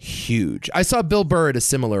was huge. I saw Bill Burr at a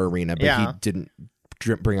similar arena, but Yeah. he didn't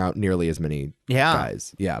bring out nearly as many Yeah.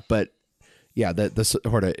 guys. Yeah, but yeah, the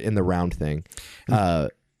sort of in the round thing.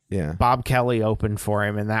 Yeah. Bob Kelly opened for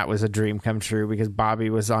him, and that was a dream come true because Bobby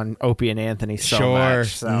was on Opie and Anthony so much.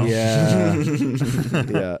 So. Yeah.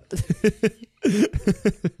 Yeah.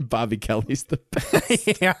 Bobby Kelly's the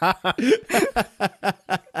best.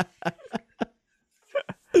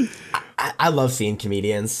 I love seeing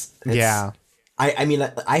comedians. Yeah. I mean,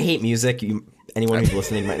 I hate music. Anyone who's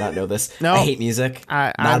listening might not know this. No. I hate music.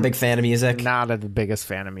 Not a I'm big fan of music. Not the biggest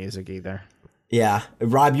fan of music either. Yeah.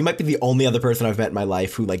 Rob, you might be the only other person I've met in my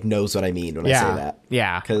life who like knows what I mean when I say that.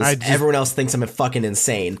 Yeah. Because I just- everyone else thinks I'm fucking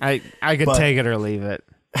insane. I could But- take it or leave it.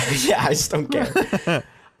 Yeah, I just don't care.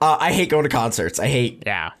 I hate going to concerts. I hate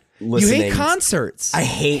Yeah. You listening. hate concerts. I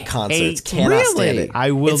hate concerts. Hate- Cannot stand Really? it.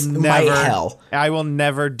 I will it's never. my hell. I will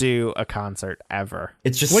never do a concert ever.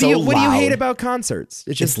 It's just what so do you loud. hate about concerts?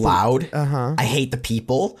 It's just loud. Uh-huh. I hate the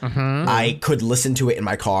people. I could listen to it in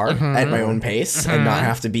my car at my own pace and not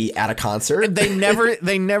have to be at a concert.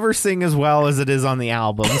 They never sing as well as it is on the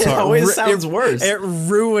album. So It always sounds worse. It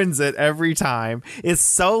ruins it every time. It's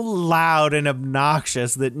so loud and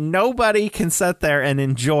obnoxious that nobody can sit there and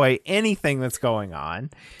enjoy anything that's going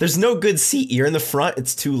on. There's no good seat. You're in the front,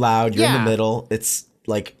 it's too loud. You're in Yeah. the middle, it's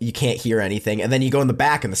like you can't hear anything. And then you go in the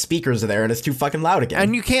back and the speakers are there and it's too fucking loud again.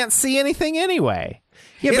 And you can't see anything anyway.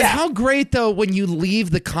 Yeah, but how great though when you leave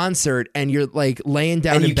the concert and you're like laying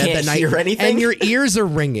down And in you bed can't that night hear anything? and your ears are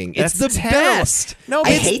ringing. It's That's the terrible. best. No, I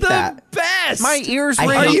it's hate the that. best. My ears I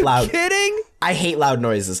ring. Are hate you loud. kidding? I hate loud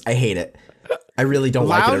noises. I hate it. I really don't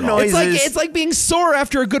like Loud it at all. noise- It's like being sore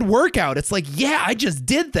after a good workout. It's like, yeah, I just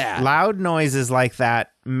did that. Loud noises like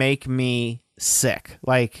that make me sick.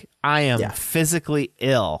 Like I am Yeah. physically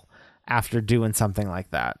ill after doing something like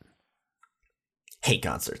that. Hate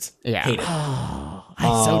concerts. Yeah. Hate it.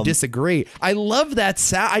 I so disagree. I love that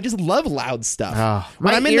sound. I just love loud stuff.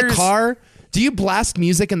 When my I'm in the ears- car, do you blast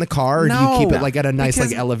music in the car or do you keep it like at a nice like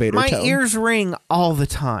because elevator my tone? ears ring all the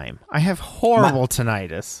time. I have horrible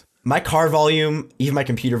tinnitus. My car volume, even my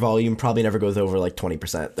computer volume, probably never goes over like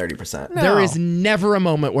 20%, 30%. There is never a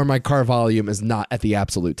moment where my car volume is not at the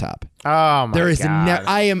absolute top. Oh my There is god!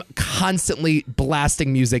 I am constantly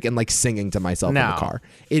blasting music and like singing to myself in the No. car.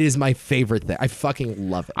 It is my favorite thing. I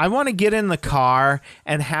fucking love it. I want to get in the car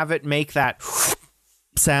and have it make that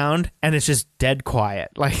sound, and it's just dead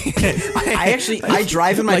quiet. Like I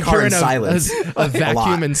drive in my Like car you're in in silence. a vacuum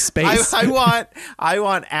lot. in space. I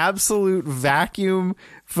want absolute vacuum.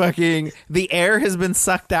 Fucking the air has been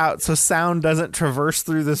sucked out, so sound doesn't traverse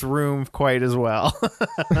through this room quite as well.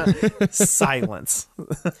 Silence.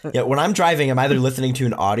 Yeah, when I'm driving, I'm either listening to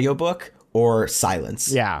an audiobook or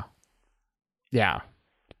silence. Yeah.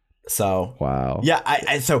 So Wow.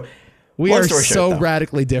 yeah, so We long are story so short, though.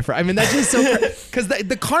 radically different. I mean, that's just so because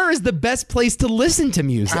the car is the best place to listen to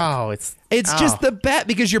music. Oh, It's just the best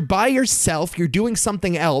because you're by yourself. You're doing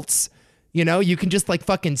something else. You know, you can just like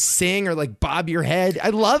fucking sing or like bob your head.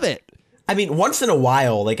 I love it. I mean, once in a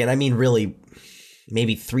while, like, and I mean, really,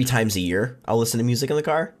 maybe 3 times a year, I'll listen to music in the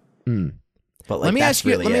car. But like, Let me that's ask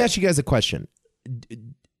you. really Let me it. ask you guys a question.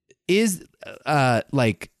 Is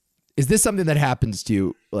is this something that happens to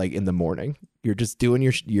you like in the morning? You're just doing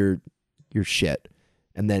your shit,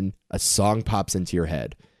 and then a song pops into your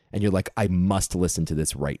head, and you're like, I must listen to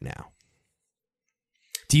this right now.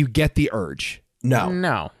 Do you get the urge?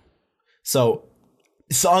 no. So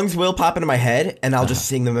songs will pop into my head, and I'll just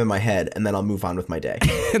sing them in my head, and then I'll move on with my day.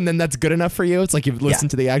 And then that's good enough for you? It's like you've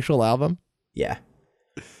listened to the actual album? Yeah.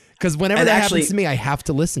 Because whenever And that actually- happens to me, I have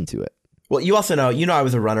to listen to it. Well, you also know, I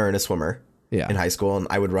was a runner and a swimmer Yeah. in high school, and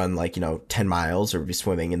I would run like, 10 miles or be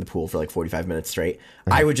swimming in the pool for like 45 minutes straight.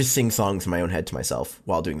 I would just sing songs in my own head to myself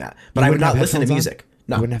while doing that. But You I would wouldn't not have listen to headphones on? music.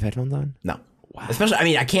 No, You wouldn't have headphones on? no. Wow. Especially, I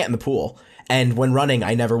mean, I can't in the pool. And when running,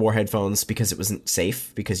 I never wore headphones because it wasn't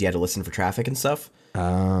safe because you had to listen for traffic and stuff.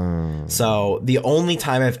 Oh. So the only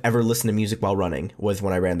time I've ever listened to music while running was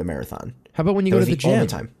when I ran the marathon. How about when you That go was to the gym? only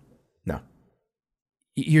time. No.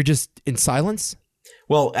 You're just in silence?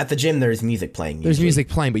 Well, at the gym, there's music playing. There's usually. music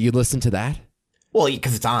playing, but you listen to that? Well,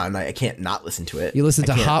 because it's on. I can't not listen to it. You listen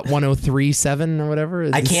to I can't- Hot 103.7 or whatever?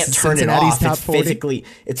 I can't turn Cincinnati's it off. Top It's 40?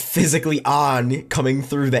 physically on, coming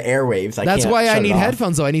through the airwaves. That's why I shut it need off.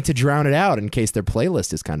 headphones, though. I need to drown it out in case their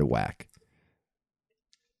playlist is kind of whack.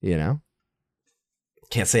 You know?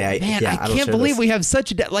 Can't say I. Man, yeah, I don't can't share believe this. we have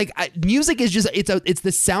such music is just it's the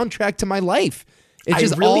soundtrack to my life. It's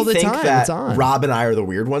just I really all the think time that it's on. Rob and I are the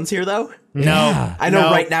weird ones here, though. No. Yeah. I know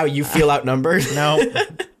No. right now you feel outnumbered. No.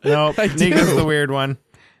 Nico's the weird one.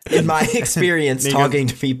 In my experience Nico's- talking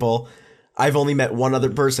to people, I've only met one other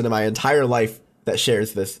person in my entire life that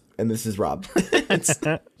shares this, and this is Rob.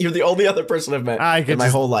 You're the only other person I've met in my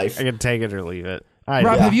whole life. I could take it or leave it.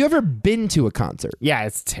 Rob, have you ever been to a concert? Yeah,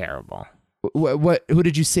 it's terrible. Who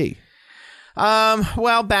did you see?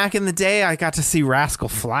 Well, back in the day, I got to see Rascal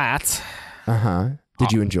Flatts.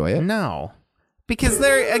 Did you enjoy it? No, because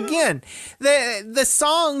they're again, the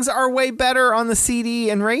songs are way better on the CD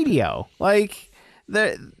and radio. Like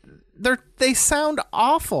they sound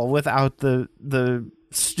awful without the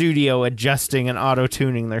studio adjusting and auto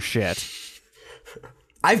tuning their shit.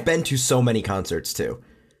 I've been to so many concerts too,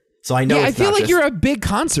 so I know. Yeah, I it's feel not like just- you're a big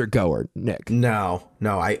concert goer, Nick. No,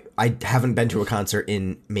 I haven't been to a concert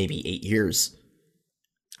in maybe 8 years.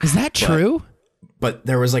 Is that true? But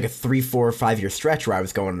there was like a 3, 4, 5 year stretch where I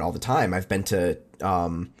was going all the time. I've been to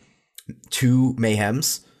 2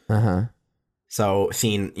 Mayhems. So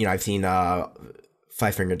I've seen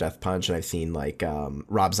Five Finger Death Punch, and I've seen like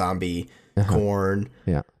Rob Zombie, Korn.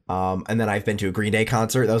 Yeah. And then I've been to a Green Day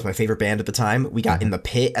concert. That was my favorite band at the time. We got in the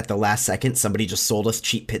pit at the last second. Somebody just sold us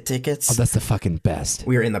cheap pit tickets. Oh, that's the fucking best.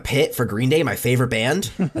 We were in the pit for Green Day, my favorite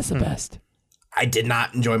band. That's the best. I did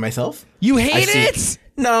not enjoy myself. You hate I've seen- it?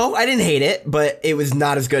 No, I didn't hate it, but it was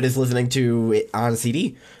not as good as listening to it on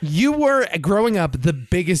CD. You were, growing up, the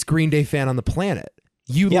biggest Green Day fan on the planet.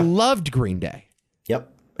 You Yeah. loved Green Day.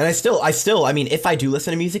 Yep. And I still, I mean, if I do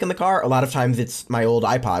listen to music in the car, a lot of times it's my old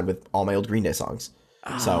iPod with all my old Green Day songs.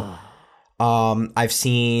 So, I've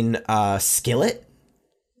seen Skillet.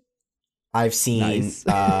 I've seen Nice.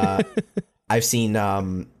 I've seen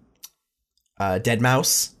Dead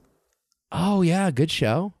Mouse. Oh, yeah, good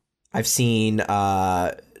show. I've seen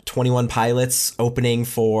 21 Pilots opening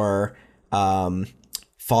for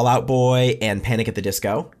Fallout Boy and Panic at the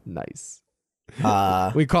Disco. Nice.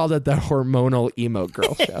 We called it the hormonal emo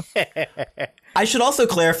girl show. I should also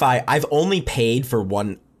clarify, I've only paid for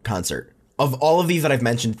one concert. Of all of these that I've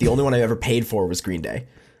mentioned, the only one I ever paid for was Green Day.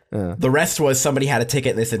 The rest was somebody had a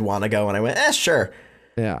ticket and they said, wanna go? And I went, sure.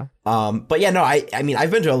 Yeah. But yeah, no, I mean,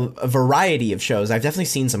 I've been to a variety of shows. I've definitely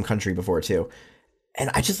seen some country before too. And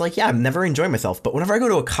I just like, I'm never enjoying myself. But whenever I go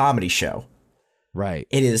to a comedy show, Right.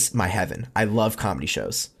 it is my heaven. I love comedy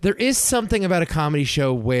shows. There is something about a comedy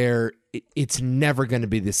show where it's never going to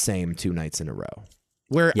be the same 2 nights in a row.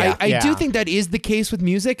 Where Yeah. I do Yeah. think that is the case with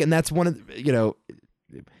music, and that's one of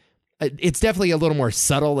it's definitely a little more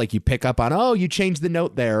subtle. Like you pick up on, oh, you changed the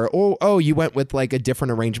note there, or oh, you went with like a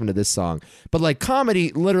different arrangement of this song. But like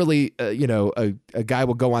comedy, literally, a guy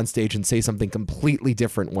will go on stage and say something completely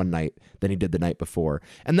different one night than he did the night before,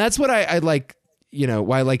 and that's what I like.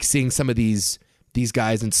 Why I like seeing some of these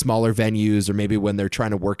guys in smaller venues, or maybe when they're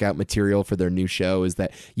trying to work out material for their new show, is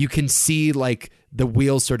that you can see like the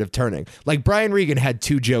wheels sort of turning. Like Brian Regan had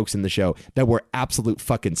 2 jokes in the show that were absolute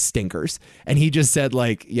fucking stinkers. And he just said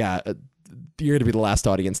like, you're going to be the last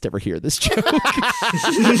audience to ever hear this joke.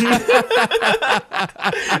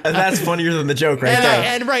 And that's funnier than the joke right there.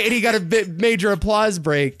 And he got a major applause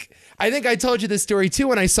break. I think I told you this story too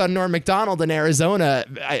when I saw Norm Macdonald in Arizona.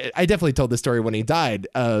 I definitely told this story when he died.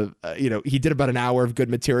 He did about an hour of good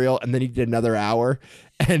material, and then he did another hour,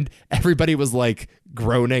 and everybody was like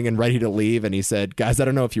groaning and ready to leave. And he said, "Guys, I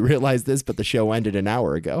don't know if you realize this, but the show ended an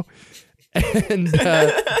hour ago." And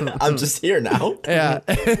I'm just here now. yeah,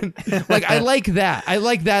 like I like that. I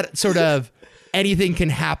like that sort of anything can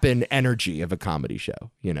happen energy of a comedy show.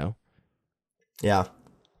 Yeah.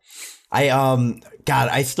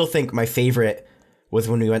 I still think my favorite was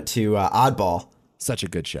when we went to Oddball. Such a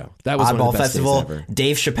good show. That was Oddball one of the best Festival. days ever.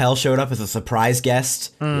 Dave Chappelle showed up as a surprise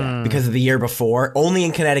guest because of the year before. Only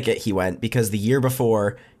in Connecticut he went because the year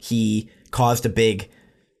before he caused a big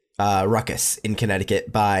ruckus in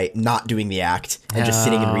Connecticut by not doing the act and just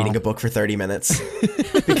sitting and reading a book for 30 minutes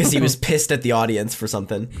because he was pissed at the audience for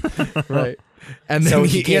something. Right. And then So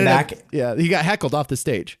he came ended up- back. he got heckled off the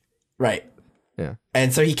stage. Right. Yeah.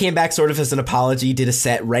 And so he came back sort of as an apology, did a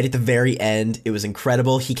set right at the very end. It was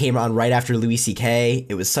incredible. He came on right after Louis C.K.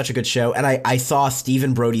 It was such a good show. And I saw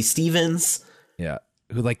Stephen Brody Stevens. Yeah.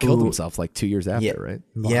 Who like killed himself like 2 years after, right?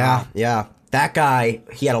 Yeah. That guy,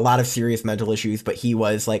 he had a lot of serious mental issues, but he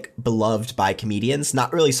was like beloved by comedians.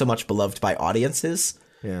 Not really so much beloved by audiences,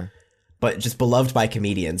 Yeah. but just beloved by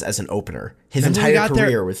comedians as an opener. His Remember we entire got there-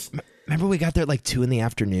 career was... Remember we got there at like 2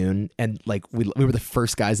 PM and like we were the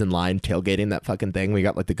first guys in line tailgating that fucking thing. We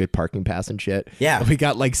got like the good parking pass and shit. Yeah. And we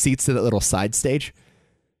got like seats to that little side stage.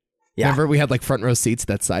 Yeah. Remember we had like front row seats to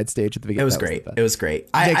that side stage at the beginning. It was great. It was great.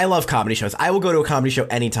 I love comedy shows. I will go to a comedy show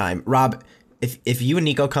anytime. Rob, if you and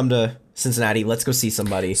Nico come to Cincinnati, let's go see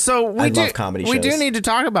somebody. So I love comedy shows. We do need to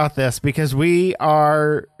talk about this because we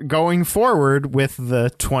are going forward with the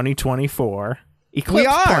 2024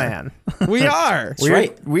 Eclipse plan. We are. That's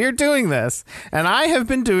right. We're doing this, and I have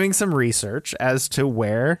been doing some research as to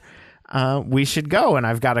where we should go, and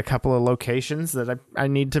I've got a couple of locations that I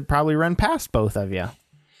need to probably run past both of you.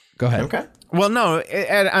 Go ahead. Okay. Well, no,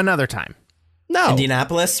 at another time. No.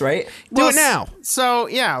 Indianapolis, right? Do it now. So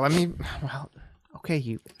yeah, let me. Well, okay,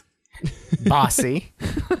 you bossy.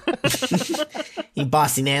 You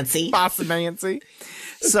bossy Nancy. Bossy Nancy.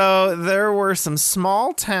 So there were some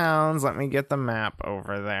small towns. Let me get the map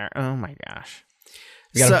over there. Oh my gosh.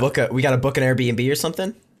 We gotta book an Airbnb or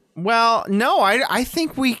something. Well, no, I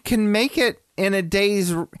think we can make it in a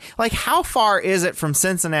day's. Like, how far is it from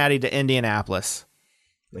Cincinnati to Indianapolis?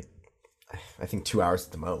 Like, I think 2 hours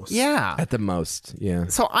at the most. Yeah. At the most, yeah.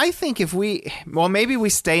 So I think maybe we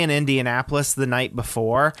stay in Indianapolis the night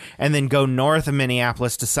before and then go north of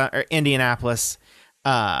Minneapolis to Indianapolis,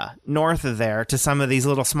 north of there to some of these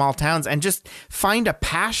little small towns and just find a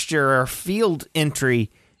pasture or field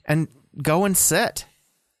entry and go and sit.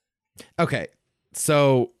 Okay,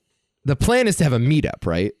 so the plan is to have a meetup,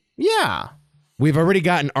 right? Yeah. We've already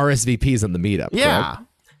gotten RSVPs on the meetup. Yeah. correct?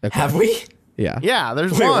 Okay. Have we? Yeah. Yeah,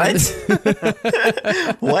 there's Wait, one.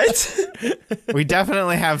 what? What? We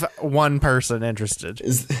definitely have one person interested.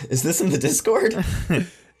 Is this in the Discord?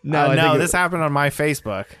 No, I no, think this happened on my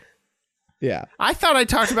Facebook. Yeah. I thought I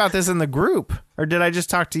talked about this in the group, or did I just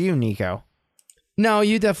talk to you, Nico? No,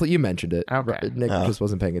 you mentioned it. Okay. Nick just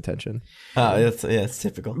wasn't paying attention. Oh, it's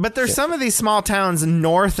typical. But there's some of these small towns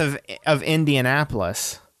north of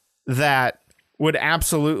Indianapolis that would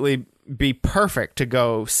absolutely be perfect to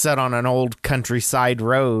go sit on an old countryside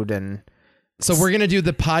road and. So we're gonna do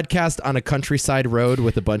the podcast on a countryside road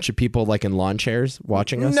with a bunch of people like in lawn chairs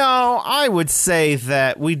watching us. No, I would say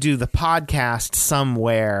that we do the podcast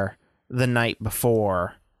somewhere the night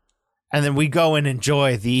before, and then we go and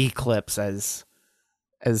enjoy the eclipse as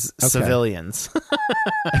civilians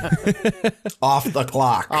Off the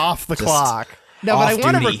clock. off the Just clock. No, but I off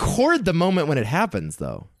want to duty. record the moment when it happens,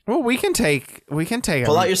 though. Well, we can take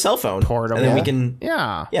Pull out your cell phone. Portable. And then we can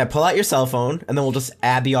yeah. pull out your cell phone and then we'll just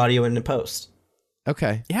add the audio in post.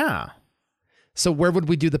 Okay. Yeah. So where would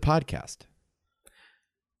we do the podcast?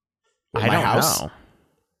 I my don't house? know.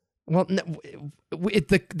 Well,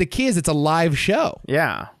 the key is it's a live show.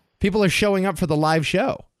 Yeah. People are showing up for the live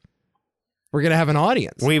show. We're gonna have an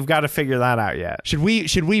audience. We've got to figure that out yet. Should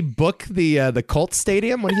we book the Colts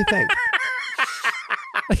stadium? What do you think?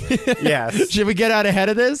 Yes. Should we get out ahead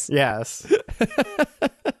of this? Yes.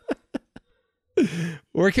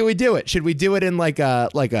 Where can we do it? Should we do it in like a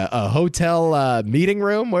hotel meeting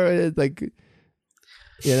room where like,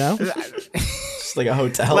 you know? Just like a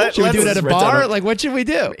hotel. Should we do it at a Rent out bar? Like, what should we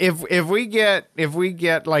do? If we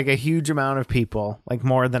get like a huge amount of people, like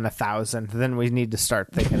more than 1,000, then we need to start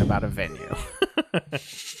thinking about a venue.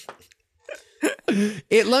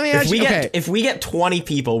 Let me ask you. Okay. If we get 20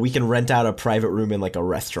 people, we can rent out a private room in like a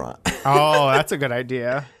restaurant. Oh, that's a good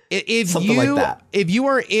idea. If Something like that. If you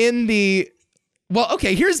are in the, well,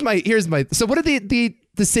 okay. Here's my. So what are the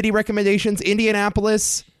city recommendations?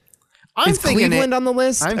 Indianapolis. I'm Is thinking Cleveland on the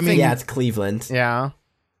list? I'm I mean, thinking- Yeah, it's Cleveland, Yeah.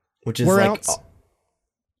 which is Where like else?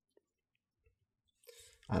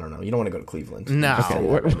 I don't know. You don't want to go to Cleveland. No. Just tell you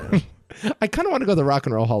that right now. I kind of want to go to the Rock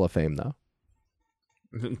and Roll Hall of Fame though.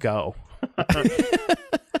 Go.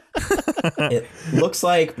 It looks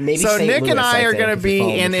like maybe So St. Nick Louis, and I are think, going to if you're be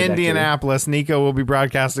following the in trajectory. Indianapolis. Nico will be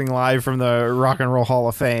broadcasting live from the Rock and Roll Hall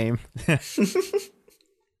of Fame.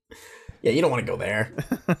 Yeah, you don't want to go there.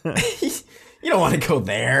 You don't want to go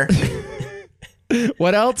there.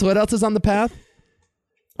 What else? What else is on the path?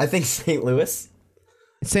 I think St. Louis.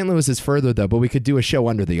 St. Louis is further though, but we could do a show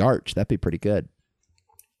under the arch. That'd be pretty good.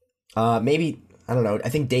 Maybe I don't know. I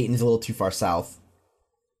think Dayton's a little too far south.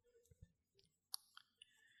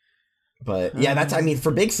 But yeah, that's. I mean,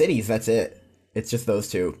 for big cities, that's it. It's just those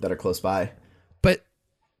two that are close by. But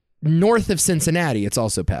north of Cincinnati, it's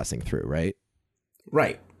also passing through, right?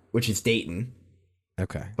 Right, which is Dayton.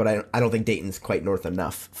 Okay. But I don't think Dayton's quite north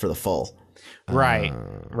enough for the full. Right.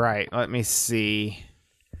 Let me see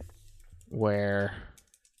where.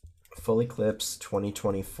 Full eclipse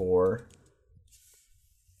 2024.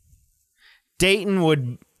 Dayton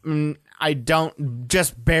would, I don't,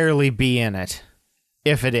 just barely be in it.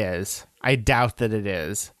 If it is. I doubt that it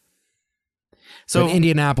is. So So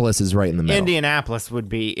Indianapolis is right in the middle. Indianapolis would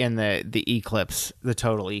be in the eclipse, the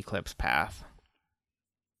total eclipse path.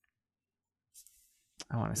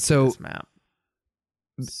 I want to see So- this map.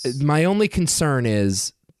 My only concern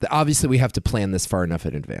is that obviously we have to plan this far enough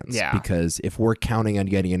in advance. Yeah. Because if we're counting on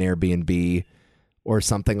getting an Airbnb or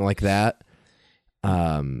something like that,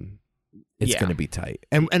 it's Yeah. going to be tight.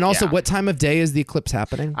 And also, Yeah. what time of day is the eclipse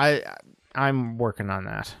happening? I'm working on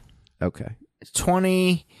that. Okay.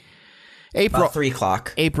 20 April About 3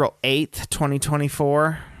 o'clock. April 8th,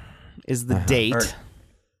 2024 is the date. Or-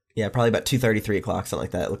 Yeah, probably about 2:30, 3 o'clock, something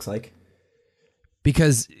like that. It looks like.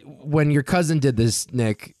 Because when your cousin did this,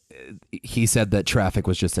 Nick, he said that traffic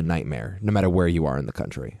was just a nightmare, no matter where you are in the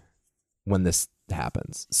country when this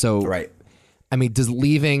happens. So, Right. I mean, does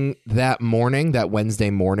leaving that morning, that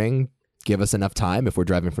Wednesday morning, give us enough time if we're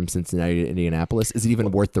driving from Cincinnati to Indianapolis? Is it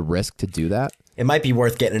even worth the risk to do that? It might be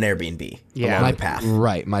worth getting an Airbnb. Yeah. along Might, the path.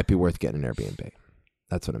 Right. Might be worth getting an Airbnb.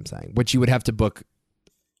 That's what I'm saying. Which you would have to book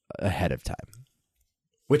ahead of time.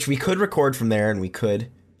 Which we could record from there, and we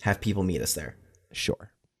could have people meet us there.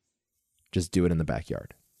 Sure. Just do it in the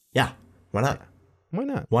backyard. Yeah, why not? Why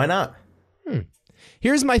not? Why not?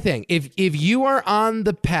 Here's my thing. If you are on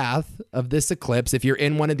the path of this eclipse, if you're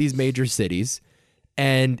in one of these major cities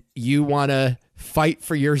and you want to fight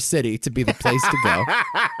for your city to be the place to go.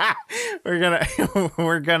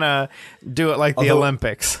 We're gonna do it like the Although-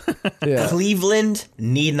 Olympics. Yeah. Cleveland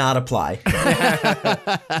need not apply.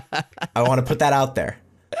 I want to put that out there.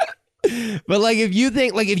 But like if you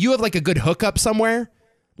think like if you have like a good hookup somewhere,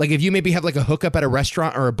 like if you maybe have like a hookup at a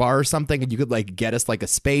restaurant or a bar or something and you could like get us like a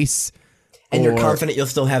space And you're or- confident you'll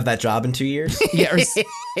still have that job in 2 years? Yeah, or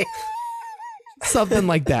something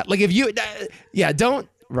like that. Like if you don't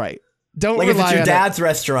Like if it's rely your on dad's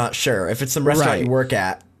restaurant, sure. If it's some restaurant Right. you work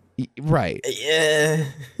at, right. yeah.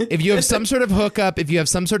 If you have some sort of hookup, if you have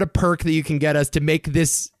some sort of perk that you can get us to make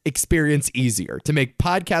this experience easier, to make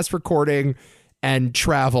podcast recording and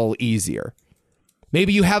travel easier.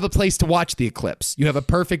 Maybe you have a place to watch the eclipse. You have a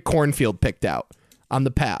perfect cornfield picked out on the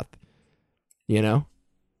path. You know?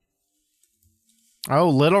 Oh,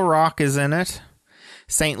 Little Rock is in it.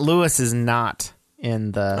 St. Louis is not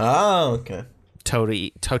in the Oh, okay.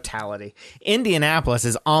 totality. Indianapolis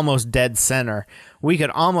is almost dead center. We could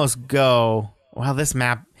almost go. Well, this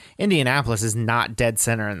map, Indianapolis is not dead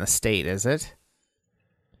center in the state, is it?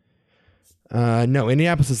 No,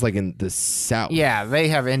 Indianapolis is like in the south. Yeah, they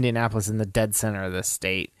have Indianapolis in the dead center of the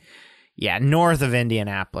state. Yeah, north of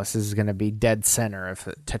Indianapolis is going to be dead center of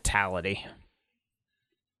totality.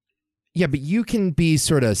 Yeah, but you can be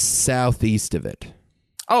sort of southeast of it.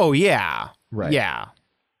 Oh, yeah. Right. Yeah.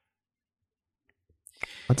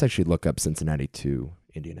 Let's actually look up Cincinnati to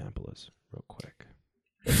Indianapolis real quick.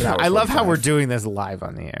 I love how we're doing this live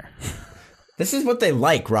on the air. This is what they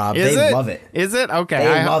like, Rob. Is They it? love it. Is it? Okay.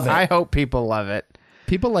 They love it. I hope people love it.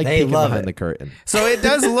 People like They peeking love behind it. the curtain. So it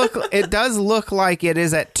does look like it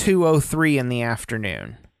is at 2:03 in the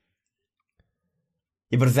afternoon.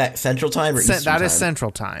 Yeah, but is that Central Time or Eastern Time? That is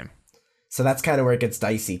Central Time. So that's kind of where it gets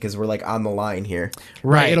dicey because we're like on the line here.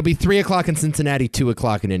 Right. It'll be 3 o'clock in Cincinnati, 2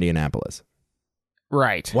 o'clock in Indianapolis.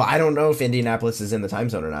 Right. Well, I don't know if Indianapolis is in the time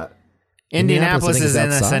zone or not. Indianapolis I think is is in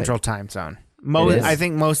the outside. Central Time zone. It is? I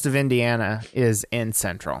think most of Indiana is in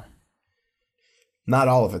Central. Not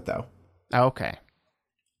all of it, though. Okay.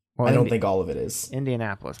 Well, I don't think all of it is.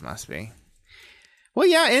 Indianapolis must be. Well,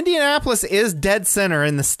 yeah, Indianapolis is dead center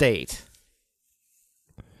in the state.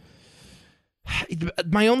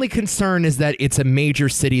 My only concern is that it's a major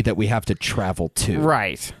city that we have to travel to.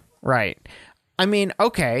 Right. Right. I mean,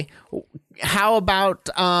 okay. How about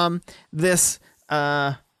this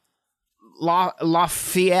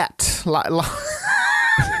Lafayette?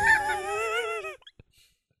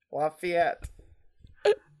 Lafayette.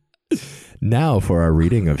 Now for our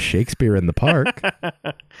reading of Shakespeare in the Park.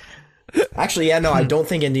 Actually, yeah, no, I don't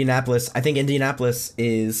think Indianapolis. I think Indianapolis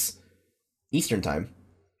is Eastern Time.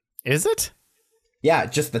 Is it? Yeah,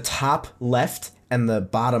 just the top left and the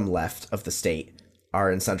bottom left of the state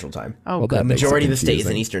are in Central Time. Oh, Well, good. that The makes it majority of the state is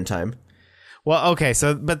in confusing. Eastern Time. Well, okay.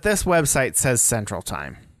 So, but this website says Central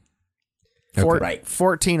Time. Right.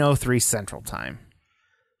 14:03 Central Time.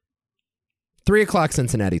 3 o'clock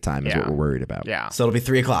Cincinnati time is Yeah. what we're worried about. Yeah. So it'll be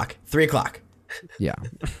 3 o'clock. 3 o'clock. Yeah.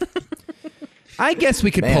 I guess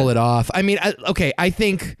we could pull it off. I mean, I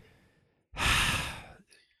think.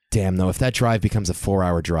 Damn, though, if that drive becomes a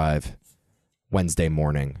 4-hour drive Wednesday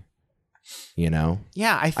morning, you know?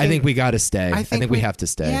 Yeah. I think we got to stay. I think we have to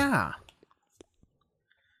stay. Yeah.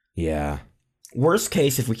 Yeah. Worst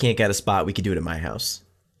case, if we can't get a spot, we could do it at my house.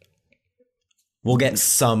 We'll get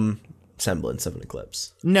some semblance of an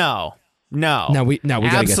eclipse. No. No, we gotta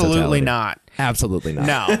get absolutely totality. not. Absolutely not.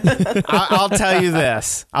 No. I'll tell you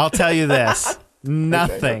this.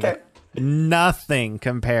 Nothing. Okay. Nothing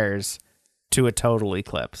compares to a total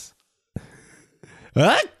eclipse.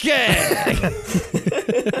 Okay.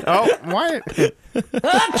 Oh, what?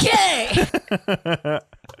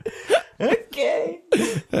 Okay.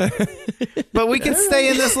 But we can stay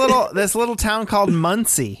in this little town called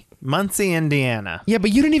Muncie, Indiana. Yeah,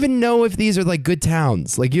 but you don't even know if these are like good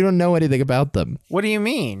towns. Like you don't know anything about them. What do you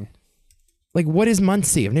mean? Like what is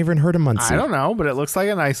Muncie? I've never even heard of Muncie. I don't know, but it looks like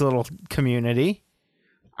a nice little community.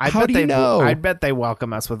 How do you know? I bet they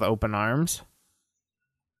welcome us with open arms.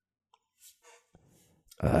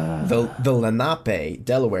 The Lenape,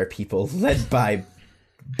 Delaware people, led by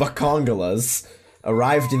Bakongalas,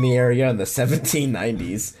 arrived in the area in the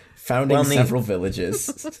 1790s, founding several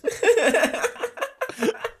villages.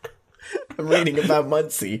 I'm reading about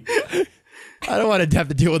Muncie. I don't want to have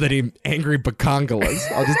to deal with any angry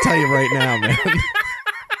Bakongalas. I'll just tell you right now, man.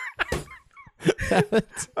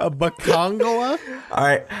 A Bakongala? All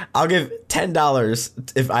right, I'll give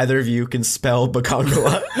 $10 if either of you can spell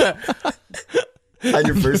Bakongala on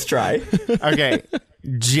your first try. Okay.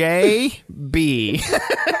 JB.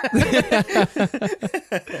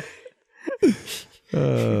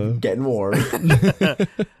 Getting warm.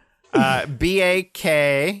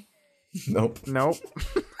 BAK. Nope. Nope.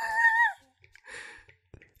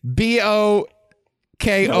 BOKON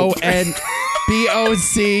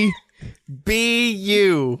BOC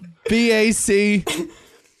BU. BAC.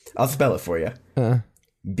 I'll spell it for you.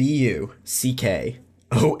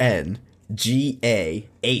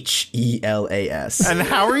 BUCKONGAHELAS. And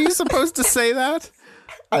how are you supposed to say that?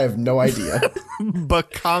 I have no idea.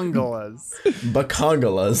 Bakongalas.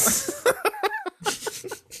 Bakongalas.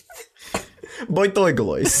 Boy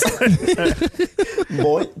toigolois.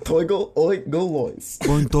 Boy toigolois.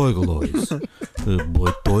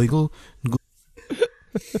 Boy Teugel.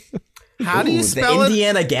 How do you spell the it?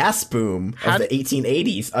 Indiana gas boom of the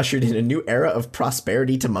 1880s ushered in a new era of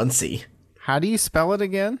prosperity to Muncie. How do you spell it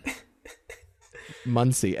again?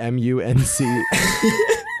 Muncie. MUNC.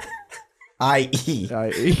 I.E.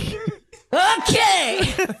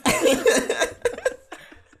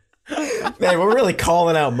 Man, we're really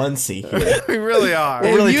calling out Muncie here. We really are.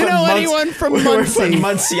 We're really you putting know anyone from we're Muncie? putting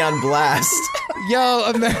Muncie on blast.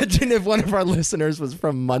 Yo, imagine if one of our listeners was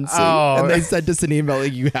from Muncie Oh. and they sent us an email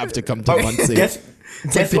like, you have to come to Muncie. Guess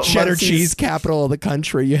It's like the what cheddar Muncie's- cheese capital of the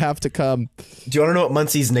country. You have to come. Do you want to know what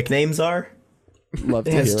Muncie's nicknames are? Love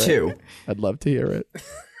to It has hear it. two: I'd love to hear it.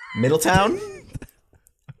 Middletown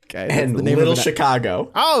Okay. that's and the name Little of it.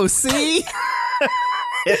 Chicago. Oh, see,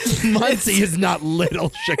 Muncie is not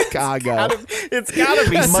Little Chicago. it's gotta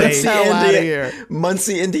be Muncie. safe. hell outta here.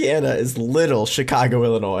 Muncie, Indiana is Little Chicago,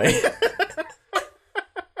 Illinois.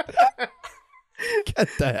 Get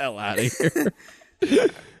the hell out of here.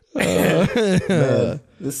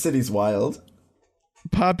 This city's wild.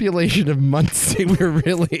 Population of Muncie. We're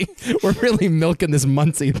really milking this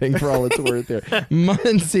Muncie thing for all it's worth here.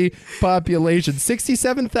 Muncie population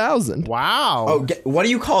 67,000. Wow. Oh, what do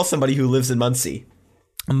you call somebody who lives in Muncie?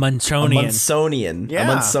 A A Munchonian. Munsonian.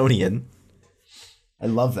 Yeah. A Munsonian. I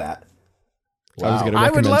love that. I was going to I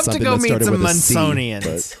would recommend love to something go that meet started some with a C,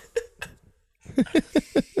 Munsonians.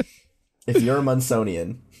 If you're a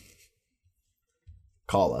Munsonian,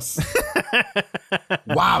 call us.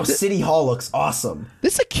 Wow, City Hall looks awesome.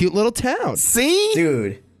 This is a cute little town. See?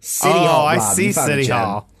 Dude, City oh, Hall. I Rob, see you found a City gem.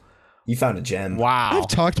 Hall. You found a gem. Wow. I've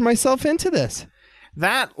talked myself into this.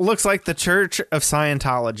 That looks like the Church of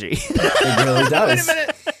Scientology. It really does.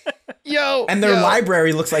 Yo, And their yo,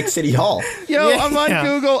 library looks like City Hall. Yo, Yeah. I'm on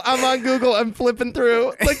Google. I'm flipping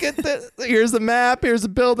through. Look at this. Here's the map. Here's the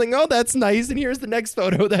building. Oh, that's nice. And here's the next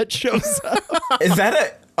photo that shows up. Is that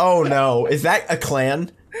a... Oh, no. Is that a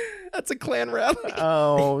clan? That's a Klan rally.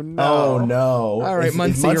 Oh, no. Oh, no. All right, is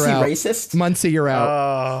Muncie, Muncie you're out. racist? Muncie, you're out.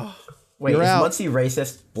 Oh. Wait, you're is out. Muncie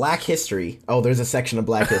racist? Black history. Oh, there's a section of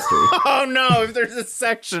black history. Oh, no. If there's a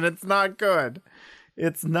section, it's not good.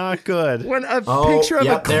 It's not good. When a Oh, picture of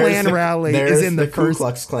yep, a there's Klan the- rally there's is in the Ku first.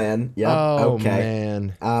 Klux Klan. Yep. Oh okay.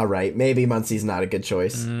 man, All right. Maybe Muncie's not a good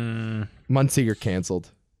choice. Muncie, you're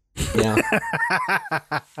canceled. Yeah.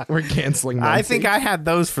 We're canceling Muncie. I think I had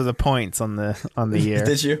those for the points on the year.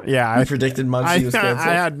 Did you? Yeah. You I predicted Muncie was canceled?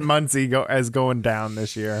 I had Muncie going down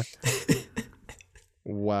this year.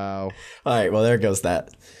 Wow. All right. Well, there goes that.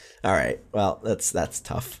 All right. Well, that's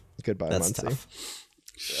tough. Goodbye, That's Muncie. tough.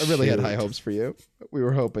 I really had high hopes for you. We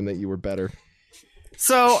were hoping that you were better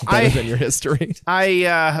So than your history.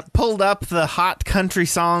 I pulled up the hot country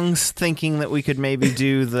songs thinking that we could maybe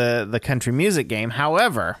do the country music game.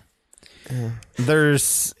 However,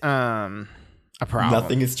 there's a problem.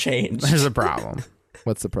 Nothing has changed. There's a problem.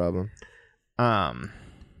 What's the problem?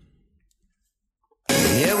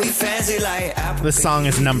 This song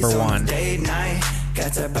is number one.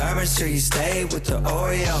 Got that Bourbon Street stay with the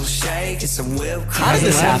Oreo shake and some whipped cream. How did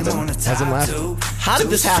this happen? Hasn't laughed. How did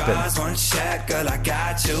this happen? One check, girl, I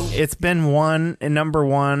got you. It's been number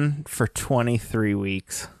one for 23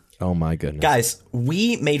 weeks. Oh my goodness. Guys,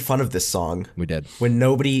 we made fun of this song We did. when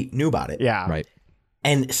nobody knew about it. Yeah. Right.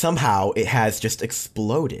 And somehow it has just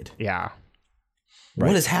exploded. Yeah.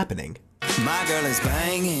 What is happening? My girl is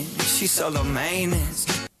banging. She's solo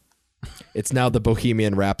maintenance. It's now the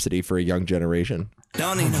Bohemian Rhapsody for a young generation.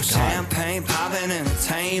 Don't need no champagne, poppin'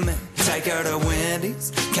 entertainment. Take her to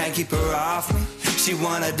Wendy's, can't keep her off me. She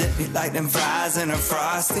wanna dip me like them fries in her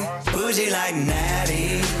frosty. Bougie like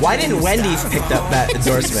Natty. Why didn't Wendy's pick up that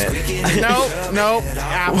endorsement? Nope.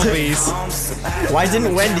 Applebee's. Why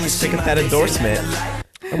didn't Wendy's pick up that endorsement?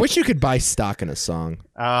 I wish you could buy stock in a song.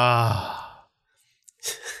 I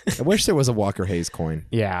wish there was a Walker Hayes coin.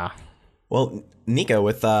 Yeah. Well, Nico,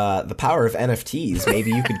 with the power of NFTs,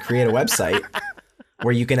 maybe you could create a website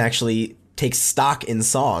where you can actually take stock in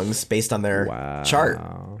songs based on their chart,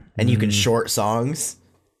 and you can short songs.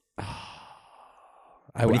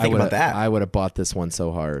 What do you think about that? I would have bought this one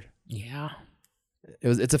so hard. Yeah.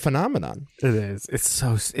 It's a phenomenon. It is.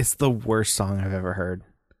 It's the worst song I've ever heard.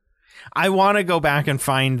 I want to go back and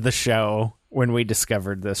find the show when we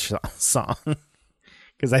discovered this song.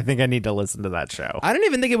 Because I think I need to listen to that show. I don't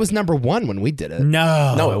even think it was number one when we did it.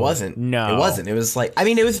 No, it wasn't. No. It wasn't. It was like, I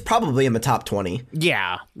mean, it was probably in the top 20.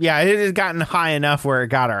 Yeah. Yeah, it had gotten high enough where it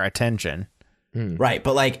got our attention. Right,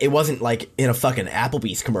 but like, it wasn't like in a fucking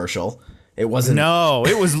Applebee's commercial. It wasn't. No,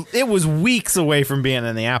 it was weeks away from being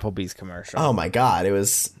in the Applebee's commercial. Oh my God, it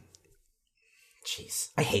was. Jeez,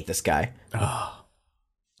 I hate this guy.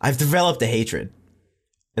 I've developed a hatred,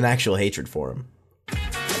 an actual hatred for him.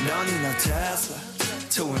 Don't need no Tesla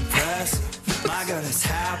to impress. My girl is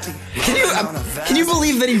happy. Can you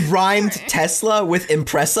believe that he rhymed Tesla with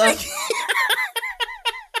Impressa?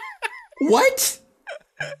 What?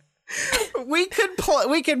 We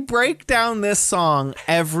could break down this song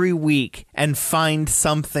every week and find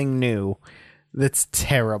something new that's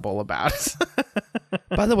terrible about it.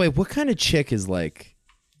 By the way, what kind of chick is like,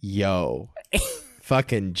 yo,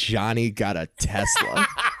 fucking Johnny got a Tesla.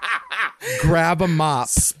 Grab a mop.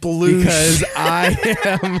 Sploosh. Because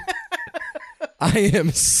I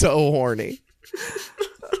am so horny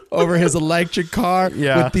over his electric car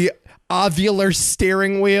with the ovular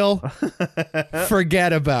steering wheel.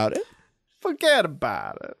 Forget about it. Forget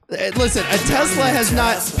about it. Listen, a Tesla has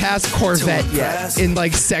not passed Corvette yet in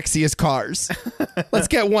like sexiest cars. Let's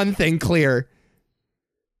get one thing clear.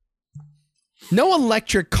 No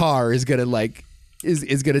electric car is gonna like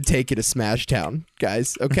is gonna take you to Smash Town,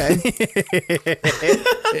 guys. Okay,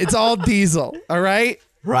 it's all diesel. All right,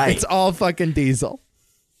 Right. It's all fucking diesel.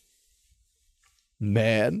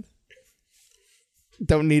 Man,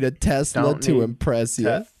 don't need a Tesla Don't to need impress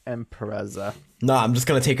you. Impreza. No, I'm just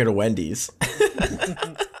gonna take her to Wendy's.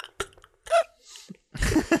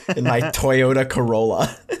 In my Toyota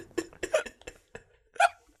Corolla.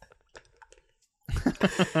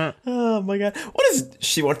 Oh my god. What is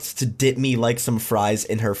she wants to dip me like some fries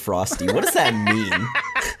in her Frosty? What does that mean?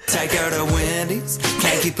 Take her to Wendy's,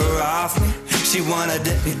 can't keep her off me. She wanna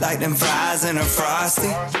dip me like them fries in a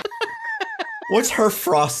Frosty. What's her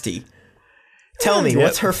Frosty? Tell me,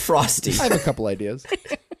 what's her Frosty? I have a couple ideas.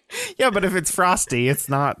 Yeah, but if it's frosty, it's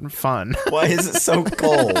not fun. Why is it so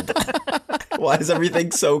cold? Why is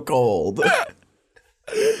everything so cold?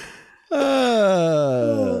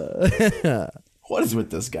 What is with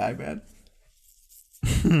this guy, man?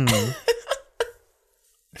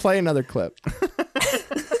 Play another clip.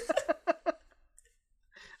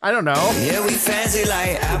 I don't know. Yeah, we fancy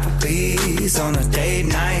like Applebee's on a date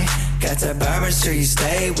night. Got that Bourbon Street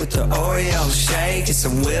steak with the Oreo shake and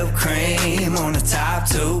some whipped cream on the top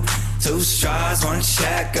two. 2 straws, 1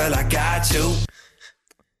 check, girl, I got you.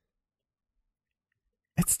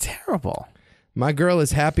 It's terrible. My girl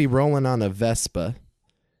is happy rolling on a Vespa.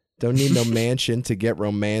 Don't need no mansion to get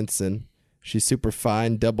romancing. She's super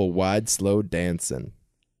fine, double wide, slow dancing.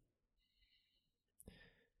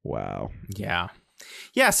 Wow. Yeah.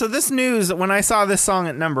 Yeah, so this news, when I saw this song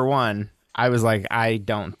at number 1, I was like, I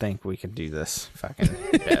don't think we can do this fucking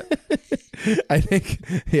bit. I think,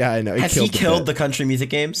 yeah, I know. Has he killed the the country music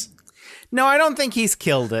games? No, I don't think he's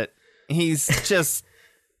killed it. He's just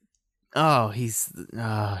he's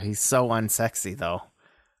so unsexy though.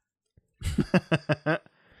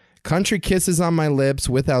 Country kisses on my lips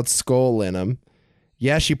without skull in them.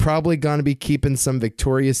 Yeah, she probably gonna be keeping some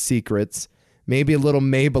Victoria's Secrets. Maybe a little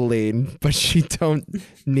Maybelline, but she don't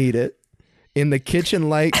need it. In the kitchen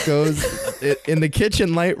light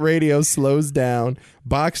radio slows down.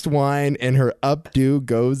 Boxed wine and her updo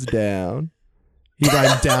goes down. He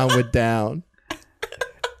rhymed down with down.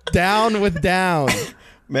 Down with down.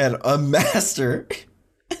 Man, a master.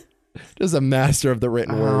 Just a master of the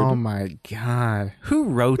written word. Oh my god. Who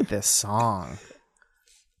wrote this song?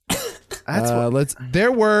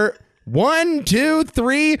 There were 1, 2,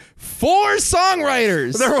 3, 4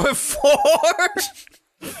 songwriters. There were 4.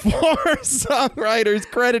 4 songwriters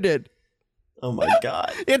credited. Oh my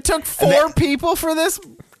god. It took 4 people for this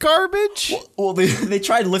garbage? Well, they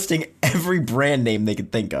tried listing every brand name they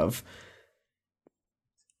could think of.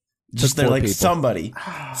 Just they're 4 like, people.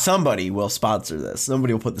 somebody will sponsor this.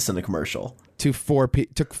 Somebody will put this in the commercial. Took 4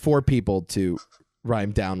 people to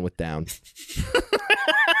rhyme down with down.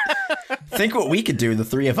 Think what we could do, the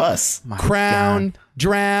 3 of us. Crown,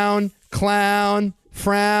 drown, clown,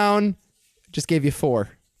 frown. Just gave you 4.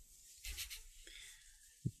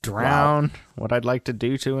 Drown. What I'd like to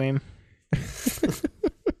do to him.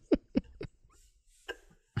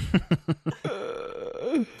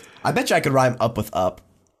 I bet you I could rhyme up with up.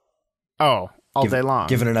 Oh, all day long.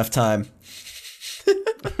 Given enough time.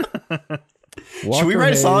 Walker Should we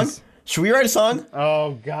write a song? Hayes. Should we write a song?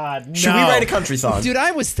 Oh god. No. Should we write a country song? Dude,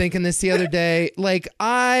 I was thinking this the other day. Like,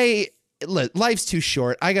 life's too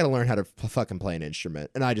short. I got to learn how to fucking play an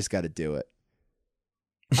instrument, and I just got to do it.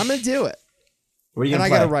 I'm going to do it. What are you And gonna I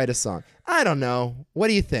play? got to write a song. I don't know. What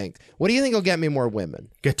do you think? What do you think will get me more women?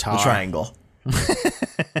 Guitar. The triangle.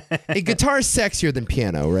 A guitar is sexier than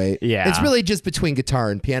piano, right? Yeah. It's really just between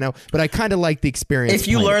guitar and piano, but I kind of like the experience. If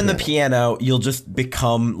you playing learn the piano, you'll just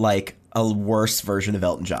become like a worse version of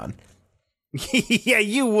Elton John. Yeah,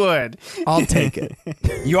 you would. I'll take it.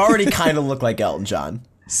 You already kind of look like Elton John.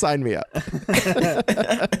 Sign me up.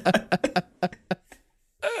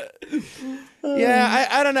 Yeah,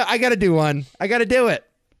 I don't know. I got to do one. I got to do it.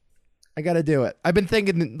 I've been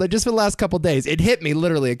thinking like, just for the last couple days. It hit me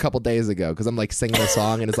literally a couple days ago because I'm like singing a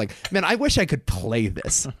song and it's like, man, I wish I could play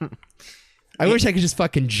this. I wish I could just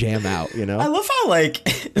fucking jam out, you know? I love how like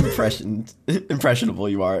impressionable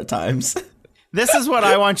you are at times. This is what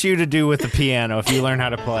I want you to do with the piano if you learn how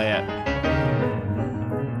to play it.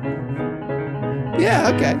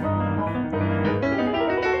 Yeah, okay.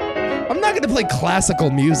 I'm not going to play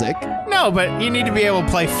classical music. No, but you need to be able to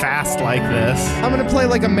play fast like this. I'm going to play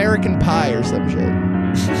like American Pie or some shit.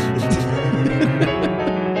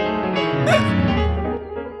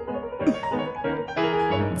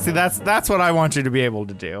 See, that's what I want you to be able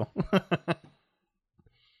to do.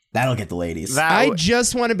 That'll get the ladies. I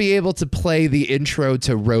just want to be able to play the intro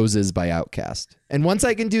to Roses by Outkast. And once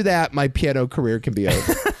I can do that, my piano career can be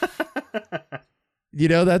over. You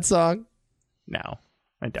know that song? No,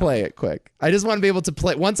 I don't. Play it quick. I just want to be able to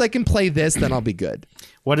play. Once I can play this, then I'll be good.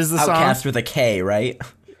 What is the song? Outcast with a K, right?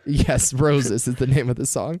 Yes, Roses is the name of the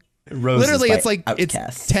song. Roses Literally, by it's like Outkast.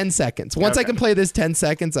 it's 10 seconds. Once I can play this 10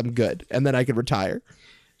 seconds, I'm good. And then I can retire.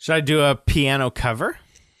 Should I do a piano cover?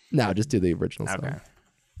 No, just do the original song. Okay.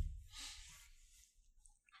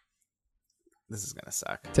 This is gonna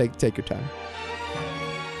suck. Take your time.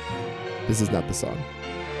 This is not the song.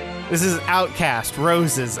 This is Outkast,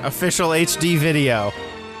 Roses, official HD video.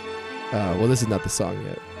 Well, this is not the song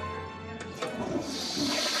yet.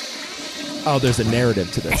 Oh, there's a narrative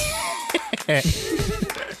to this. Hit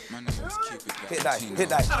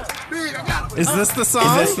that. Is this the song?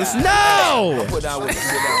 No!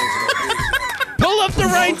 Pull up the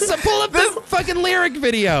right. Pull up the fucking lyric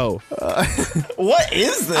video. What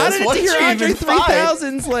is this? How did What it did hear you Andre even find?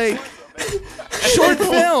 3000's like short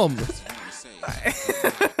film?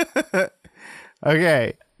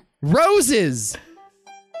 Okay. Roses.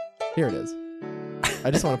 Here it is.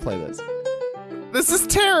 I just want to play this. This is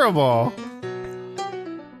terrible.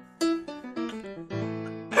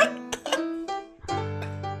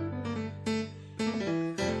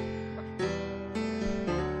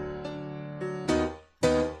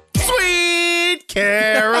 Sweet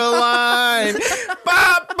Caroline.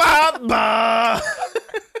 Ba, ba, ba.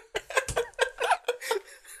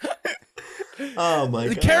 Oh my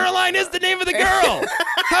god. Caroline is the name of the girl.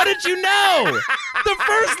 How did you know? The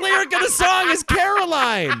first lyric of the song is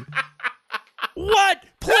Caroline. What?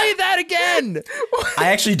 Play that again.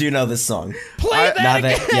 I actually do know this song. Play that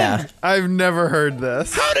again. Yeah. I've never heard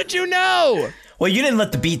this. How did you know? Well, you didn't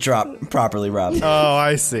let the beat drop properly, Rob. Oh,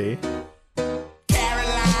 I see.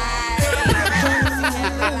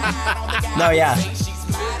 No, yeah.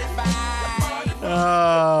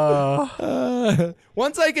 Oh.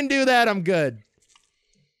 Once I can do that, I'm good.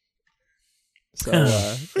 So,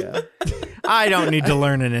 yeah. I don't need to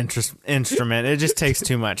learn an instrument. It just takes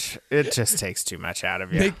too much. It just takes too much out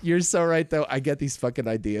of you. Nick, you're so right, though. I get these fucking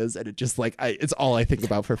ideas, and it just like it's all I think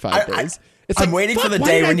about for 5 days. It's I'm like, waiting for fuck, the why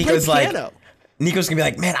day did I when play Nico's like, piano? Nico's gonna be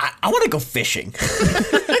like, man, I want to go fishing.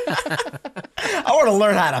 I want to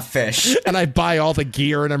learn how to fish And I buy all the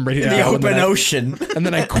gear, and I'm ready to in the go, and open then I- ocean. and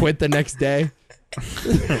then I quit the next day.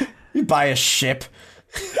 You buy a ship.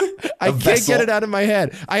 I can't vessel. get it out of my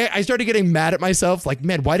head. I started getting mad at myself. Like,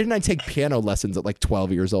 man, why didn't I take piano lessons at like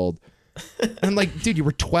 12 years old? And I'm like, dude, you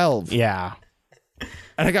were 12. Yeah.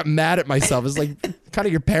 And I got mad at myself. It's like kind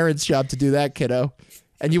of your parents' job to do that, kiddo.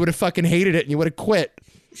 And you would have fucking hated it and you would have quit.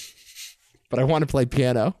 But I want to play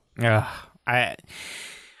piano. Ugh, I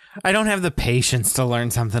don't have the patience to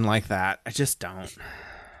learn something like that. I just don't.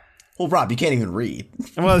 Well, Rob, you can't even read.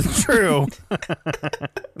 Well, it's true.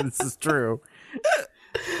 This is true.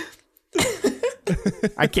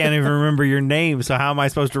 I can't even remember your name, so how am I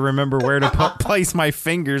supposed to remember where to place my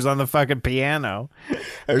fingers on the fucking piano?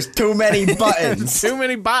 There's too many buttons. Too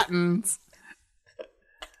many buttons.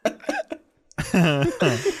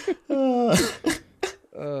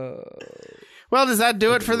 Well, does that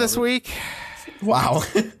do it for this week? Wow.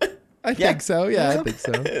 I think so. Yeah, I think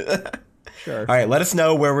so. Sure. All right, let us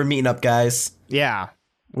know where we're meeting up, guys. Yeah.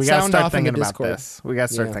 We got to Sound start off in the thinking about Discord. this. We got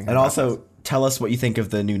to start thinking And about also tell us what you think of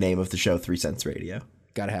the new name of the show, 3 Cents Radio,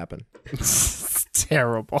 Gotta happen. this. It's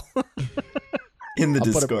terrible. in the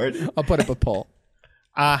Discord. I'll put up a poll.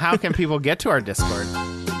 How can people get to our Discord?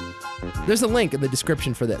 There's a link in the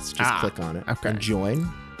description for this. Just click on it okay. and join.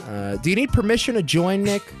 Do you need permission to join,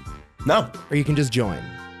 Nick? No. Or you can just join?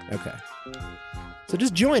 Okay. So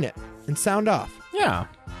just join it and sound off. Yeah.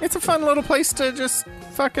 It's a fun little place to just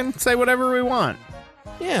fucking say whatever we want.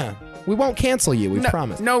 Yeah. We won't cancel you, we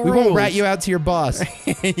promise. no We won't rules. rat you out to your boss.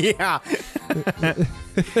 Yeah.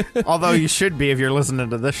 Although you should be if you're listening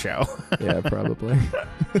to this show. Yeah, probably.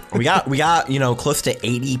 We got, close to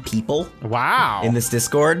 80 people Wow. in this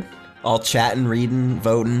Discord, all chatting, reading,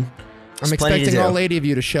 voting. I'm There's plenty to expecting do. all 80 of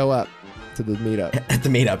you to show up to the meetup. At the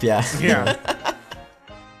meetup, yeah. Yeah.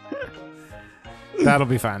 That'll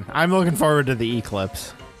be fun. I'm looking forward to the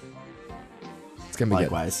Eclipse. It's gonna be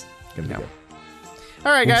Likewise. good. It's gonna be good.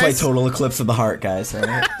 All right, We'll play guys. Total Eclipse of the Heart, guys. All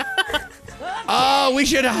right? Oh, we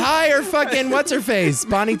should hire fucking what's her face,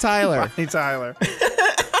 Bonnie Tyler. Hey, Tyler.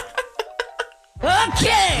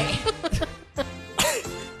 Okay.